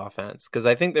heavy offense, because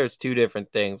I think there's two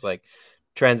different things, like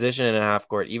transition and half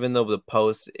court. Even though the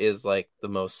post is like the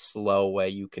most slow way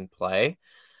you can play,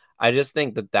 I just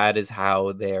think that is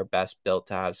how they are best built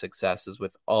to have successes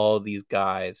with all these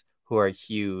guys who are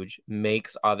huge,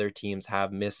 makes other teams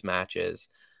have mismatches,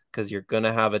 because you're going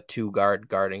to have a 2-guard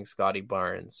guarding Scotty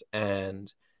Barnes.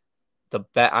 And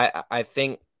I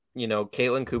think,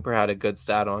 Caitlin Cooper had a good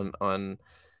stat on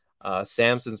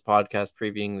Samson's podcast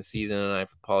previewing the season, and I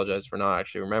apologize for not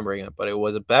actually remembering it, but it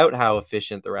was about how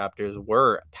efficient the Raptors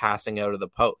were passing out of the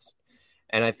post.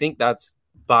 And I think that's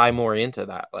buy more into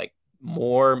that, like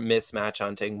more mismatch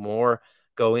hunting, more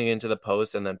going into the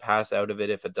post and then pass out of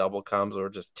it if a double comes, or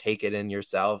just take it in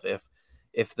yourself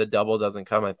if the double doesn't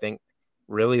come. I think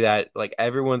really that, like,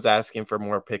 everyone's asking for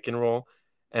more pick and roll,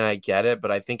 and I get it,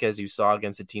 but I think as you saw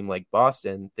against a team like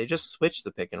Boston, they just switch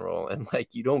the pick and roll, and like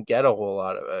you don't get a whole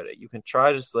lot out of it. You can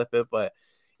try to slip it, but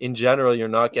in general, you're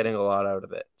not getting a lot out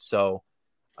of it. So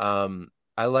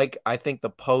I think the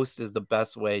post is the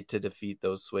best way to defeat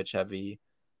those switch heavy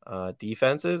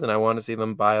defenses, and I want to see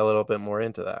them buy a little bit more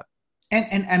into that.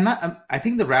 And not, I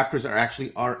think the Raptors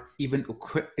are even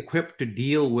equipped to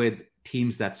deal with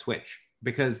teams that switch,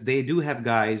 because they do have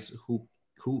guys who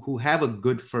have a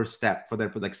good first step for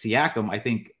their, like Siakam. I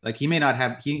think like he may not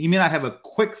have a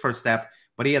quick first step,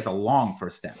 but he has a long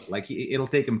first step. Like it'll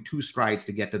take him 2 strides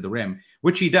to get to the rim,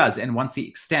 which he does. And once he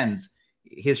extends,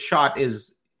 his shot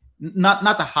is not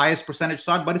the highest percentage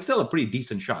shot, but it's still a pretty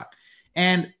decent shot.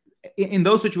 And in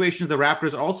those situations, the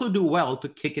Raptors also do well to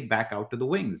kick it back out to the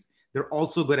wings. They're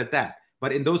also good at that.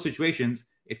 But in those situations,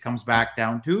 it comes back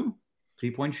down to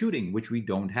 3-point shooting, which we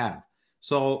don't have.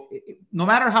 So no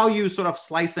matter how you sort of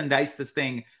slice and dice this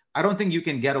thing, I don't think you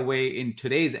can get away in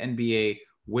today's NBA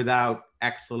without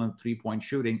excellent 3-point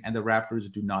shooting. And the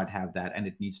Raptors do not have that. And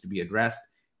it needs to be addressed.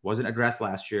 Wasn't addressed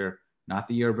last year, not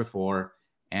the year before.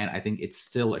 And I think it's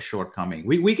still a shortcoming.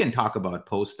 We can talk about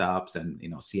post-ups and,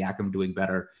 Siakam doing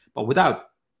better, but without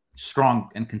strong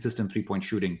and consistent 3-point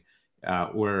shooting,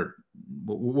 we're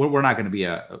not going to be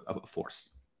a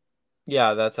force.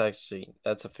 Yeah, that's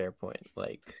a fair point.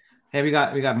 Hey, we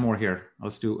got more here.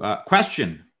 Let's do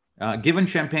question. Given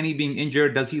Champagnie being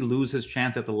injured, does he lose his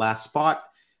chance at the last spot?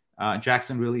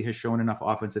 Jackson really has shown enough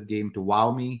offensive game to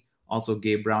wow me. Also,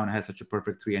 Gabe Brown has such a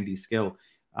perfect 3-and-D skill.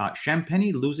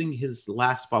 Champagnie losing his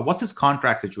last spot. What's his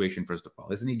contract situation, first of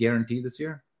all? Isn't he guaranteed this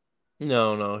year?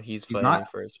 No, he's fighting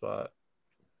not for a spot.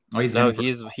 Oh, he's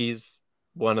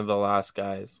one of the last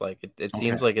guys. It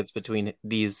seems like it's between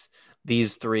these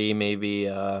three, maybe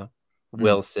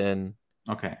Wilson.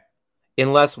 Okay.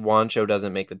 Unless Juancho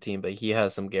doesn't make the team, but he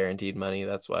has some guaranteed money.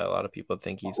 That's why a lot of people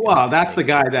think he's. Well, that's the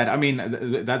guy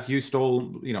that that's you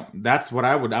stole. That's what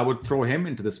I would throw him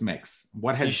into this mix.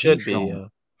 What has he should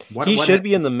shown? He should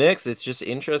be in the mix. It's just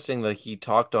interesting that he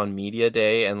talked on media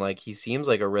day and he seems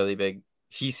like a really big.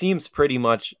 He seems pretty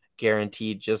much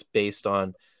guaranteed just based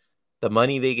on the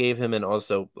money they gave him, and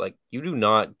also you do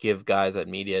not give guys at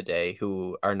media day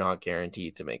who are not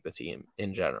guaranteed to make the team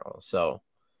in general. So.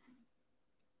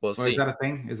 We'll see. Is that a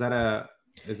thing? Is that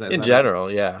in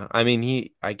general? Yeah. I mean,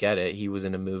 I get it. He was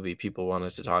in a movie. People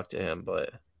wanted to talk to him,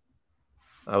 but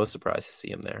I was surprised to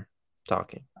see him there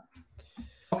talking.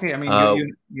 Okay. I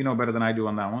mean, you know better than I do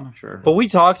on that one. Sure. But we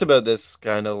talked about this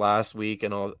kind of last week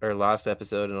or last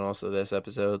episode and also this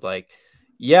episode. I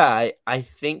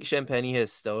think Champagnie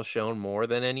has still shown more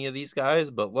than any of these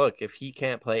guys. But look, if he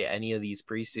can't play any of these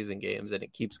preseason games and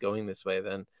it keeps going this way,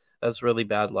 then that's really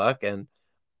bad luck. And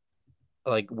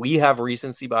we have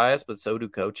recency bias, but so do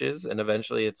coaches. And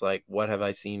eventually it's what have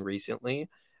I seen recently?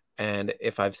 And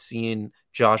if I've seen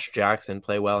Josh Jackson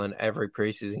play well in every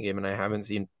preseason game and I haven't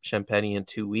seen Champagnie in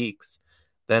 2 weeks,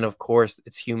 then of course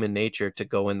it's human nature to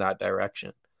go in that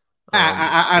direction.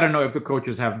 I don't know if the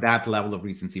coaches have that level of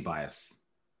recency bias.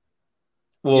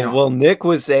 Well, Nick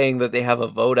was saying that they have a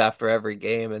vote after every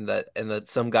game and that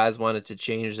some guys wanted to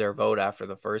change their vote after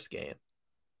the first game.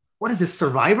 What is this,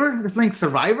 Survivor? They're playing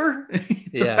Survivor?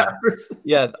 Yeah.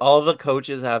 Yeah, all the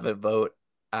coaches have a vote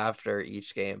after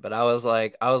each game. But I was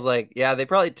like, yeah, they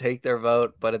probably take their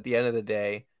vote, but at the end of the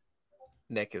day,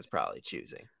 Nick is probably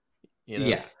choosing.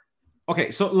 Yeah. Okay,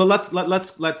 so let's go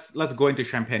into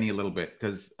Champagnie a little bit,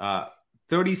 because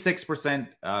 36%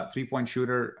 3-point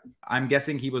shooter. I'm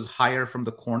guessing he was higher from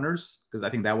the corners, because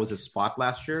I think that was his spot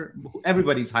last year.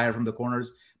 Everybody's higher from the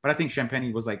corners, but I think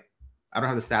Champagnie was I don't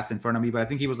have the stats in front of me, but I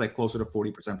think he was closer to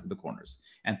 40% from the corners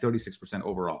and 36%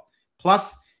 overall.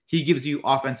 Plus, he gives you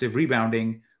offensive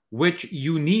rebounding, which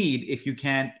you need if you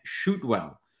can't shoot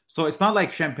well. So it's not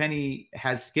like Champagnie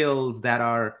has skills that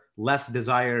are less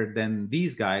desired than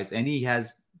these guys, and he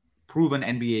has proven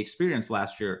NBA experience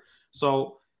last year.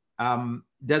 So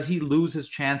does he lose his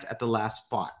chance at the last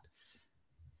spot?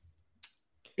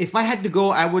 If I had to go,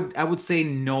 I would say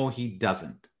no, he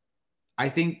doesn't. I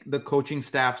think the coaching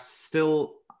staff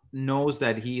still knows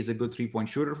that he is a good 3-point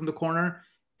shooter from the corner,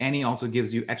 and he also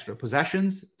gives you extra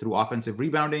possessions through offensive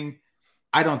rebounding.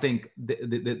 I don't think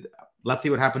let's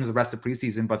see what happens the rest of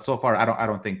preseason, but so far I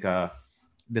don't think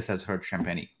this has hurt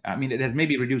Champagnie. I mean, it has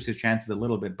maybe reduced his chances a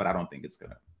little bit, but I don't think it's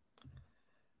gonna.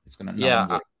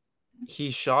 Yeah,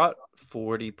 he shot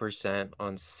 40%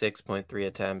 on 6.3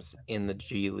 attempts in the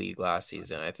G League last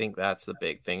season. I think that's the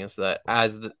big thing, is that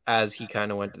as he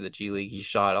kind of went to the G League, he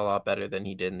shot a lot better than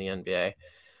he did in the NBA.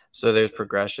 So there's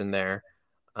progression there.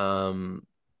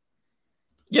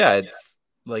 It's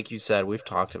like you said, we've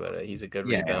talked about it. He's a good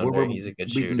rebounder. He's a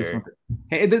good shooter.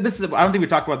 Hey, this is, I don't think we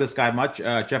talked about this guy much.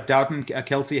 Jeff Doughton,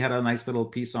 Kelsey had a nice little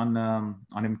piece on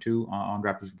him too, on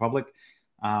Raptors Republic.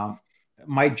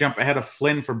 Might jump ahead of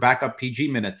Flynn for backup PG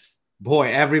minutes. Boy,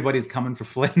 everybody's coming for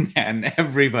Flynn, man.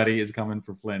 Everybody is coming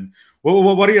for Flynn.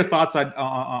 What are your thoughts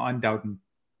on Doughton?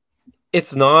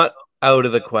 It's not out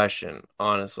of the question,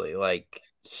 honestly.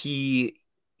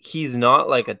 He's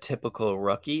not a typical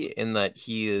rookie in that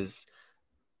he is.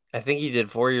 I think he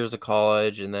did 4 years of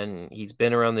college, and then he's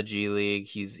been around the G League.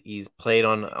 He's played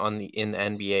in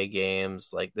NBA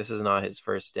games. This is not his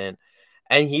first stint,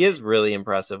 and he is really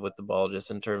impressive with the ball,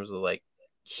 just in terms of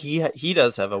he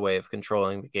does have a way of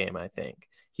controlling the game. I think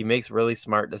he makes really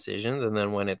smart decisions, and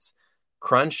then when it's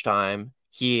crunch time,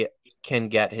 he can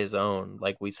get his own,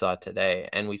 like we saw today,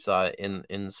 and we saw it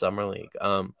in Summer League.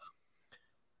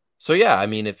 So yeah, I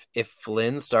mean, if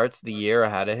Flynn starts the year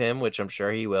ahead of him, which I'm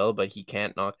sure he will, but he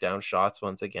can't knock down shots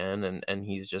once again, and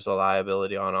he's just a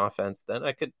liability on offense, then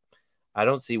I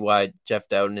don't see why Jeff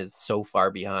Dowtin is so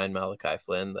far behind Malachi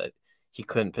Flynn that he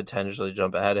couldn't potentially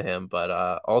jump ahead of him.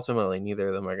 But ultimately, neither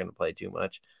of them are going to play too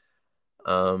much.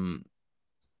 Um,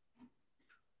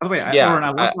 By the way, yeah, Oren,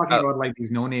 I love talking about like these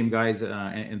no-name guys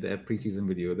in the preseason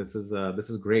video. This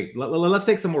is great. Let's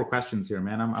take some more questions here,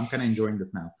 man. I'm kind of enjoying this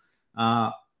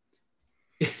now.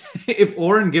 If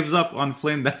Oren gives up on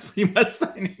Flynn, that's pretty much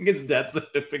signing his death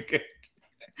certificate.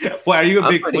 Why are you a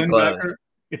I'm big pretty Flynn close. backer?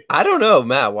 I don't know,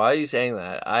 Matt. Why are you saying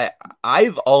that?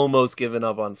 I've almost given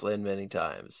up on Flynn many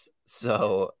times,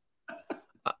 so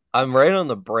I'm right on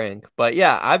the brink. But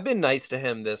yeah, I've been nice to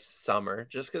him this summer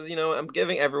just because I'm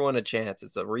giving everyone a chance.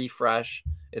 It's a refresh.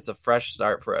 It's a fresh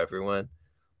start for everyone.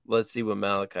 Let's see what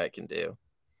Malachi can do.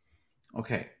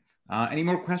 Okay. Any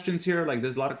more questions here? Like,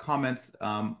 there's a lot of comments.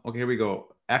 Okay, here we go.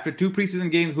 After 2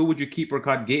 preseason games, who would you keep or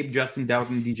cut? Gabe, Justin,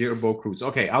 Doughton, DJ, or Bo Cruz?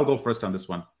 Okay, I'll go first on this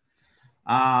one.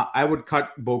 I would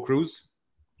cut Bo Cruz.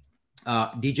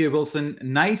 DJ Wilson,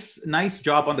 nice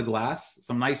job on the glass.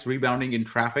 Some nice rebounding in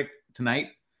traffic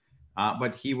tonight.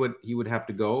 But he would have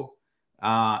to go.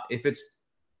 If it's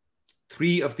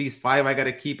 3 of these 5 I got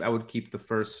to keep, I would keep the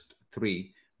first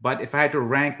 3. But if I had to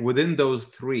rank within those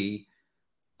 3,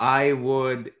 I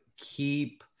would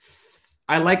keep.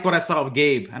 I like what I saw of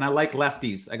Gabe, and I like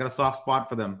lefties. I got a soft spot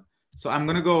for them. So I'm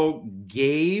going to go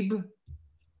Gabe,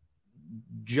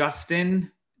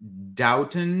 Justin,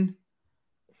 Doughton,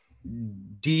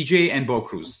 DJ, and Bo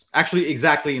Cruz. Actually,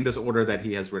 exactly in this order that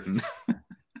he has written.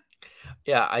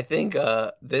 Yeah, I think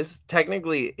this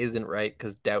technically isn't right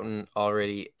because Doughton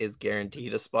already is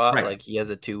guaranteed a spot. Right. Like he has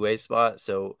a 2-way spot,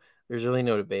 so there's really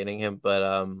no debating him.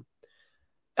 But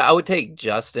I would take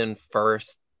Justin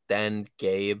first, then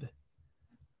Gabe,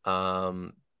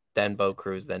 then Bo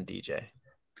Cruz, then DJ.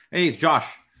 Hey, it's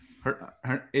Josh. But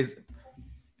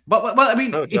I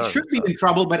mean, it should be in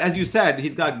trouble. But as you said,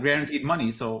 he's got guaranteed money.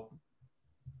 So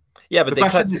yeah, but the they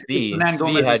cut question is, Svi.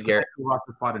 Svi had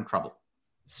spot in trouble.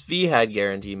 Svi had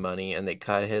guaranteed money, and they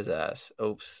cut his ass.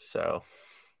 Oops. So,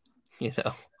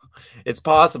 it's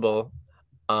possible.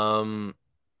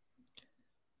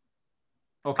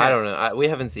 Okay. I don't know. We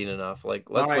haven't seen enough.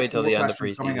 Like, let's wait till the end of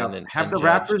preseason. And have the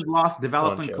Raptors lost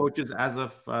development coaches as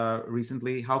of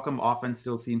recently? How come offense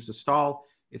still seems to stall?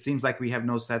 It seems like we have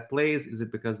no set plays. Is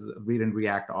it because of read and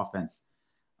react offense?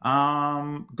 Good.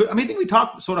 I mean, I think we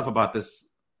talked sort of about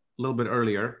this a little bit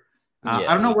earlier. I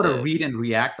don't know what a read and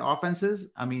react offense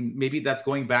is. I mean, maybe that's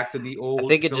going back to the old. I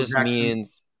think it just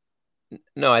means.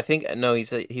 No, I think no. He's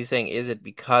saying, is it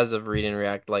because of read and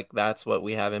react? Like that's what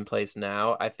we have in place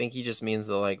now. I think he just means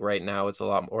that like right now it's a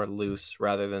lot more loose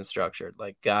rather than structured.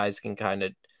 Like guys can kind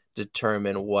of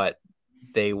determine what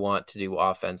they want to do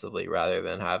offensively rather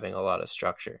than having a lot of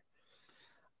structure.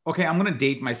 Okay, I'm gonna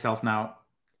date myself now,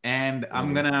 and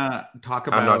I'm gonna talk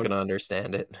about. I'm not gonna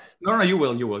understand it. No, you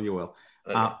will.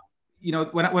 Okay.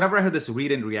 Whenever I heard this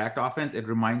read and react offense, it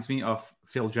reminds me of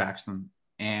Phil Jackson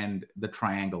and the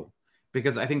triangle.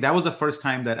 Because I think that was the first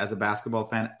time that as a basketball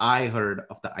fan, I heard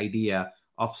of the idea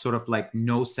of sort of like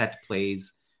no set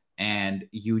plays and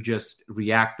you just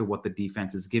react to what the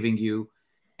defense is giving you.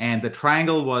 And the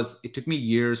triangle it took me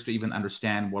years to even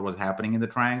understand what was happening in the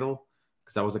triangle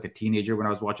because I was like a teenager when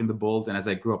I was watching the Bulls. And as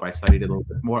I grew up, I studied a little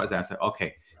bit more as I said,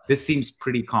 okay, this seems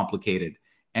pretty complicated.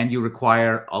 And you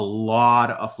require a lot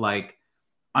of like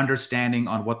understanding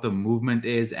on what the movement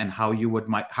is and how you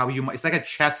might it's like a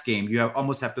chess game. You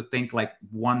almost have to think like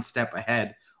one step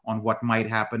ahead on what might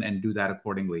happen and do that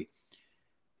accordingly.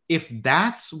 If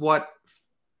that's what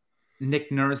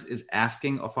Nick Nurse is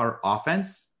asking of our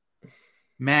offense,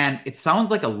 man, it sounds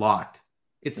like a lot.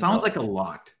 Is that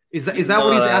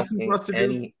what he's asking for us to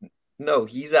do? No,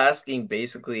 he's asking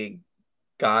basically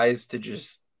guys to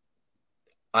just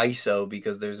ISO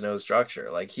because there's no structure.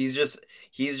 Like he's just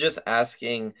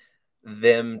asking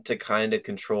them to kind of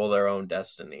control their own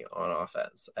destiny on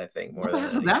offense. I think more than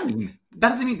anything. That mean?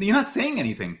 That doesn't mean you're not saying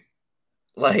anything.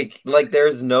 Like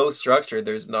there's no structure.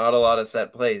 There's not a lot of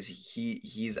set plays.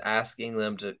 He's asking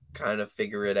them to kind of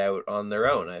figure it out on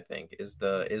their own. I think is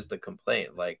the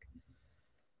complaint. Like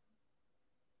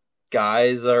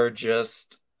guys are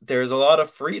just. There's a lot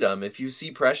of freedom. If you see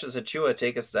Precious Achiuwa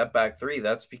take a step back 3,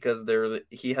 that's because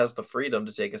he has the freedom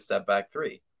to take a step back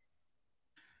 3.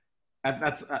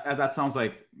 That sounds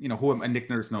like who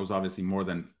Nick Nurse knows obviously more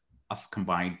than us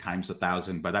combined times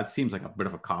 1,000, but that seems like a bit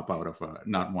of a cop out of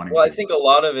not wanting. Well, I think a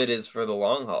lot of it is for the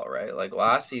long haul, right? Like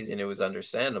last season, it was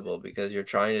understandable because you're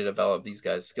trying to develop these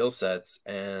guys' skill sets,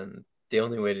 and the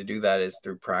only way to do that is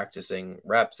through practicing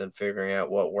reps and figuring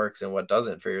out what works and what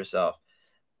doesn't for yourself.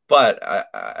 But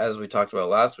as we talked about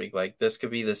last week, like this could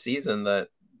be the season that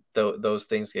those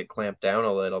things get clamped down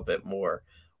a little bit more,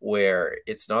 where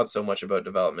it's not so much about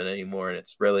development anymore and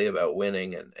it's really about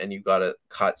winning, and you got to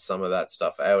cut some of that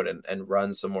stuff out and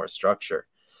run some more structure.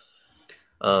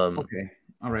 Okay.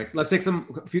 All right. Let's take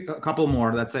a couple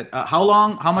more. That's it.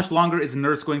 How much longer is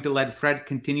Nurse going to let Fred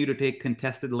continue to take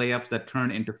contested layups that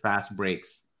turn into fast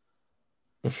breaks?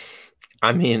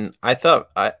 I mean, I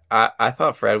thought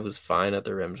Fred was fine at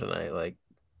the rim tonight. Like,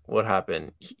 what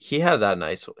happened? He had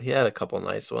a couple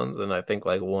nice ones, and I think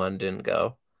like one didn't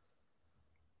go.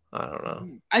 I don't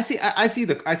know. I see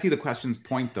the question's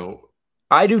point though.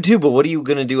 I do too, but what are you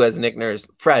gonna do as Nick Nurse?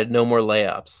 Fred, no more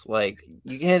layups. Like,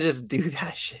 you can't just do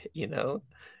that shit, you know?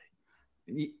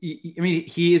 I mean,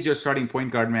 he is your starting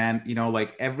point guard, man. You know,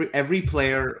 like every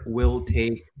player will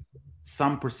take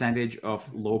some percentage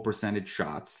of low percentage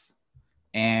shots.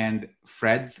 And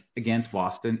Fred's against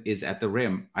Boston is at the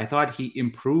rim. I thought he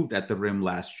improved at the rim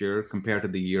last year compared to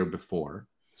the year before.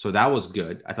 So that was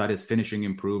good. I thought his finishing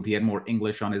improved. He had more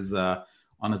English on his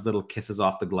little kisses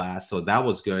off the glass. So that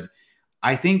was good.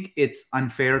 I think it's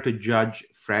unfair to judge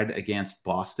Fred against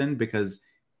Boston because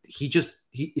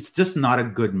it's just not a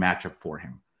good matchup for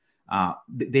him.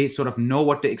 They sort of know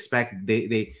what to expect.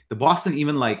 The Boston,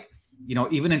 even like, you know,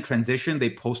 even in transition, they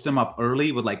post him up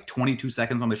early with like 22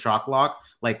 seconds on the shot clock.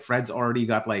 Like Fred's already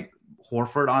got like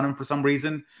Horford on him for some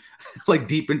reason, like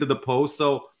deep into the post.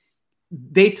 So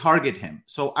they target him.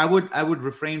 So I would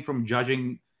refrain from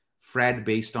judging Fred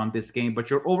based on this game. But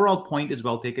your overall point is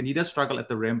well taken. He does struggle at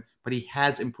the rim, but he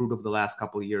has improved over the last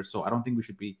couple of years. So I don't think we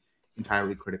should be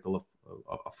entirely critical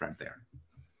of Fred there.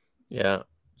 Yeah.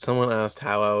 Someone asked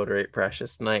how I would rate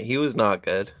Precious tonight. He was not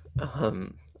good.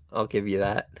 I'll give you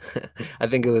that. I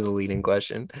think it was a leading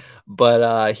question,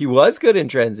 but he was good in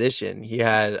transition. He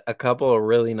had a couple of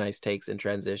really nice takes in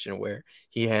transition where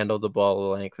he handled the ball the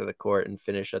length of the court and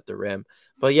finished at the rim.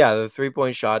 But yeah, the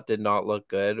 3-point shot did not look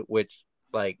good, which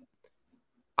like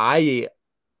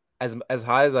as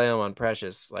high as I am on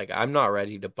Precious, like I'm not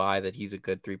ready to buy that he's a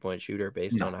good 3-point shooter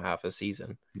based on a half a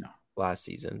season last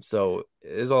season. So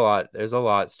there's a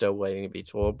lot still waiting to be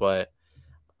told, but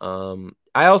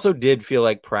I also did feel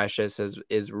like Precious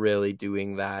is really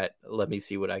doing that. Let me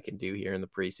see what I can do here in the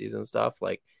preseason stuff.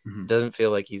 Like, it doesn't feel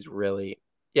like he's really,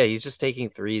 he's just taking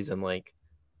threes and like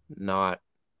not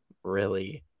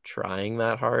really trying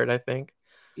that hard, I think.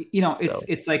 You know,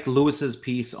 it's like Lewis's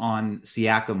piece on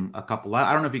Siakam a couple.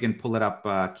 I don't know if you can pull it up,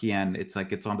 Kian.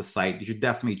 It's on the site. You should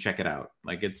definitely check it out.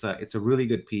 Like it's a really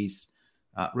good piece.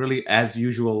 Really, as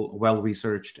usual, well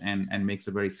researched and makes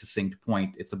a very succinct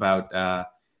point. It's about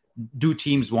do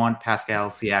teams want Pascal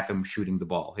Siakam shooting the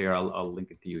ball? Here, I'll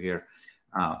link it to you here.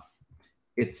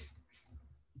 It's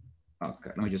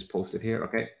okay. Let me just post it here.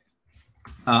 Okay,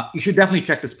 you should definitely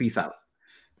check this piece out.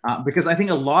 Because I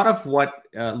think a lot of what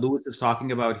Lewis is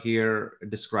talking about here,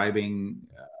 describing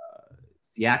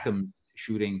Siakam's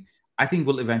shooting, I think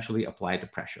will eventually apply to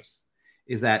Precious.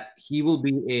 Is that he will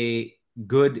be a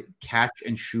good catch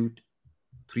and shoot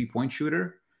 3-point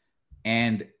shooter,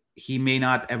 and he may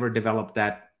not ever develop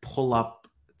that pull-up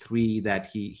three that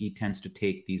he tends to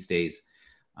take these days.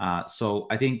 So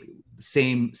I think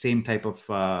same type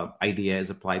of idea is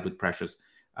applied with Precious.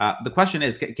 The question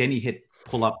is, can he hit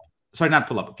pull-up? Sorry, not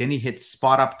pull up. Can he hit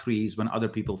spot up threes when other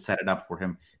people set it up for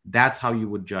him? That's how you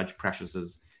would judge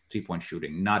Precious's 3-point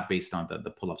shooting, not based on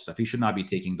the pull up stuff. He should not be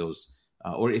taking those,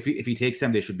 or if he takes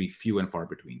them, they should be few and far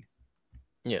between.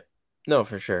 Yeah, no,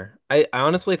 for sure. I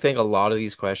honestly think a lot of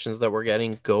these questions that we're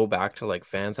getting go back to like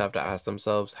fans have to ask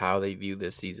themselves how they view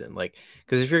this season. Like,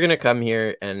 because if you're gonna come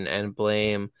here and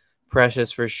blame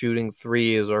Precious for shooting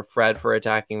threes or Fred for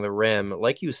attacking the rim,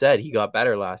 like you said, he got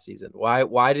better last season.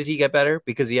 Why did he get better?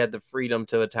 Because he had the freedom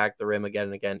to attack the rim again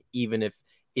and again, even if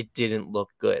it didn't look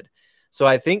good. So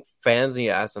I think fans need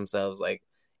to ask themselves, like,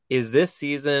 is this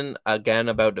season again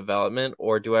about development,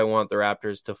 or do I want the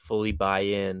Raptors to fully buy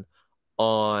in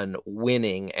on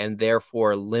winning and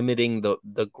therefore limiting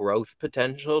the growth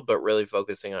potential, but really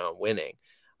focusing on winning?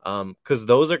 Because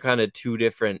those are kind of two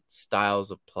different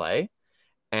styles of play.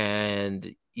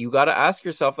 And you got to ask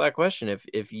yourself that question.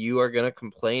 If you are going to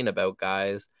complain about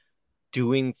guys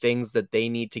doing things that they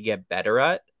need to get better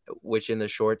at, which in the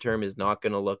short term is not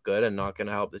going to look good and not going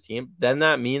to help the team, then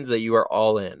that means that you are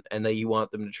all in and that you want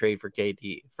them to trade for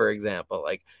KD, for example.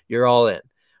 Like, you're all in.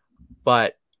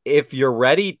 But if you're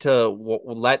ready to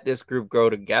let this group grow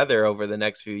together over the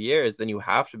next few years, then you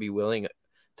have to be willing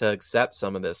to accept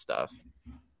some of this stuff.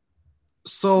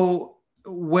 So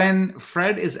When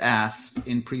Fred is asked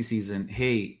in preseason,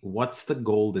 hey, what's the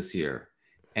goal this year?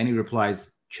 And he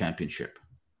replies, championship.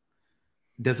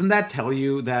 Doesn't that tell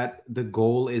you that the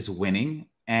goal is winning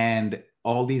and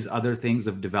all these other things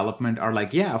of development are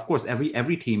like, yeah, of course,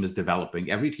 every team is developing.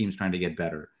 Every team's trying to get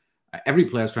better. Every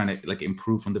player's trying to like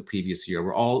improve from the previous year.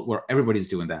 Where everybody's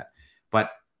doing that.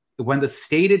 But when the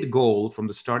stated goal from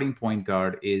the starting point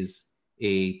guard is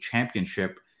a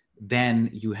championship, then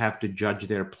you have to judge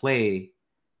their play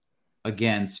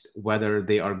against whether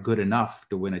they are good enough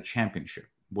to win a championship.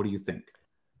 What do you think?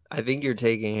 I think you're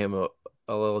taking him a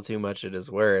little too much at his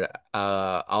word.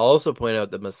 I'll also point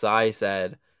out that Masai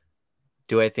said,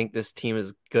 do I think this team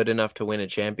is good enough to win a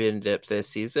championship this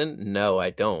season? No, I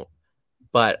don't.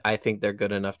 But I think they're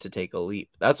good enough to take a leap.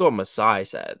 That's what Masai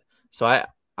said. So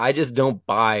I just don't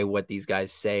buy what these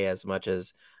guys say as much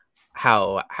as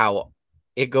how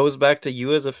it goes back to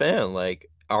you as a fan. Like,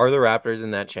 are the Raptors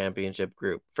in that championship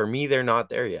group? For me, they're not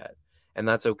there yet. And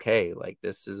that's okay. Like,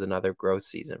 this is another growth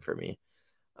season for me.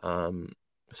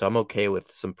 So I'm okay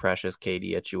with some precious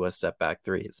KD Achua step back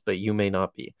threes, but you may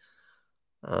not be.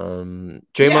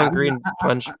 Draymond Green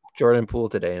punched Jordan Poole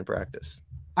today in practice.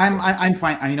 I'm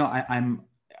fine.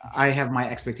 I have my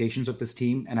expectations of this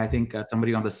team, and I think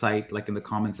somebody on the site, like in the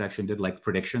comment section, did like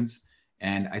predictions,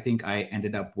 and I think I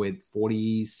ended up with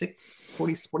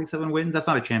 47 wins. That's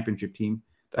not a championship team.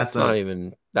 That's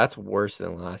worse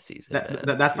than last season.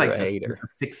 That's like a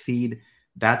 6 seed.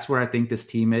 That's where I think this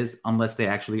team is, unless they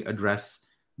actually address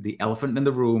the elephant in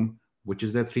the room, which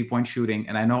is their 3-point shooting.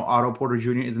 And I know Otto Porter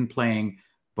Jr. isn't playing,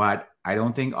 but I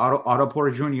don't think Otto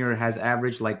Porter Jr. has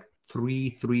averaged like 3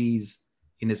 threes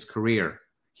in his career.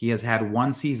 He has had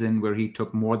one season where he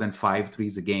took more than 5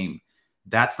 threes a game.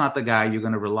 That's not the guy you're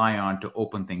going to rely on to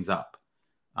open things up.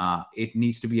 It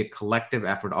needs to be a collective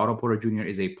effort. Otto Porter Jr.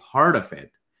 is a part of it,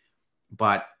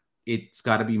 but it's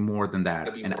got to be more than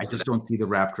that. And I just don't see the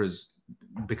Raptors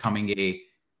becoming a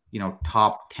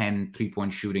top 10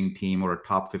 3-point shooting team or a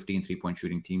top 15 3-point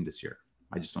shooting team this year.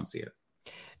 I just don't see it.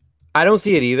 I don't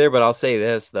see it either, but I'll say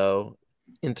this though,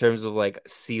 in terms of like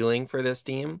ceiling for this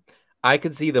team, I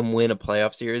could see them win a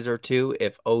playoff series or two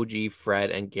if OG, Fred,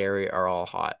 and Gary are all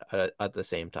hot at the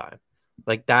same time.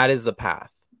 Like, that is the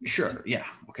path. Sure. Yeah.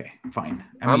 Okay. Fine.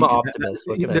 I'm an optimist.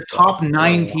 The top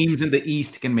 9 teams in the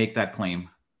East can make that claim.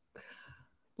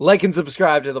 Like and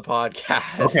subscribe to the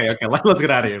podcast. Okay. Let's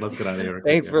get out of here.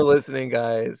 Thanks for listening,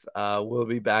 guys. We'll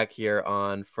be back here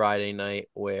on Friday night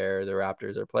where the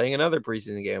Raptors are playing another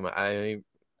preseason game.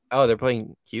 They're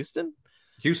playing Houston?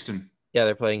 Yeah,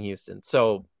 they're playing Houston.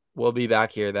 So we'll be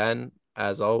back here then.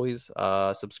 As always,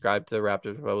 subscribe to the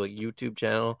Raptors Republic YouTube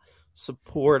channel.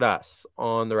 Support us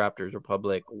on the Raptors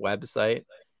Republic website.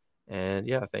 And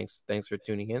yeah, thanks for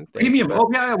tuning in. Premium.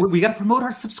 We got to promote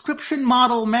our subscription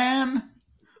model, man.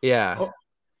 Yeah.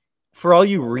 For all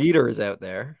you readers out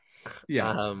there,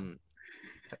 Raptors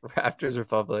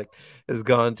Republic has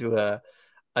gone to a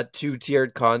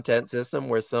 2-tiered content system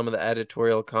where some of the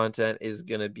editorial content is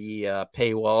going to be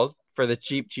paywalled for the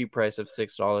cheap price of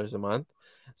 $6 a month.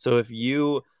 So if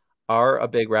you are a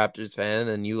big Raptors fan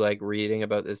and you like reading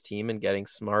about this team and getting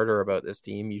smarter about this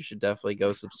team, you should definitely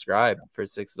go subscribe for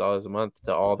 $6 a month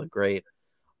to all the great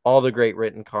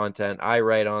written content. I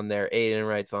write on there, Aiden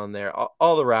writes on there,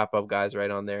 all the wrap-up guys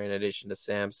write on there, in addition to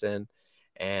Samson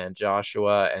and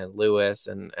Joshua and Lewis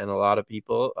and a lot of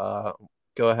people.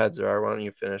 Go ahead, Zarar. Why don't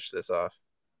you finish this off?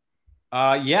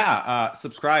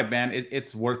 Subscribe, man.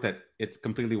 It's worth it. It's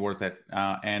completely worth it.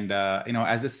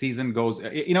 As the season goes,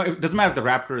 it doesn't matter if the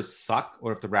Raptors suck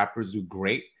or if the Raptors do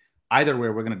great. Either way,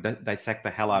 we're going to dissect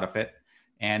the hell out of it.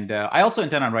 And I also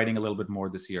intend on writing a little bit more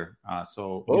this year.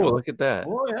 Look at that.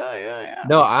 Oh, yeah.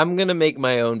 No, I'm going to make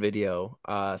my own video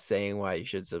saying why you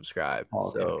should subscribe.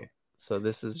 Okay. So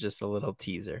this is just a little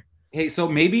teaser. Hey, so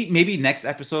maybe next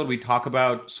episode we talk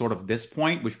about sort of this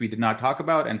point, which we did not talk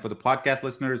about. And for the podcast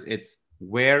listeners, it's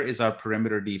where is our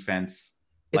perimeter defense?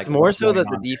 It's more so that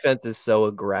the defense is so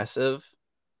aggressive.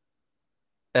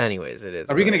 Anyways, it is.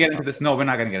 Are we going to get into this? No, we're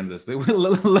not going to get into this.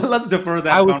 Let's defer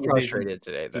that. I was frustrated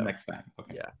today, though. To next time.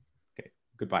 Okay. Yeah. Okay.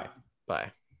 Goodbye.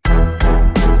 Bye.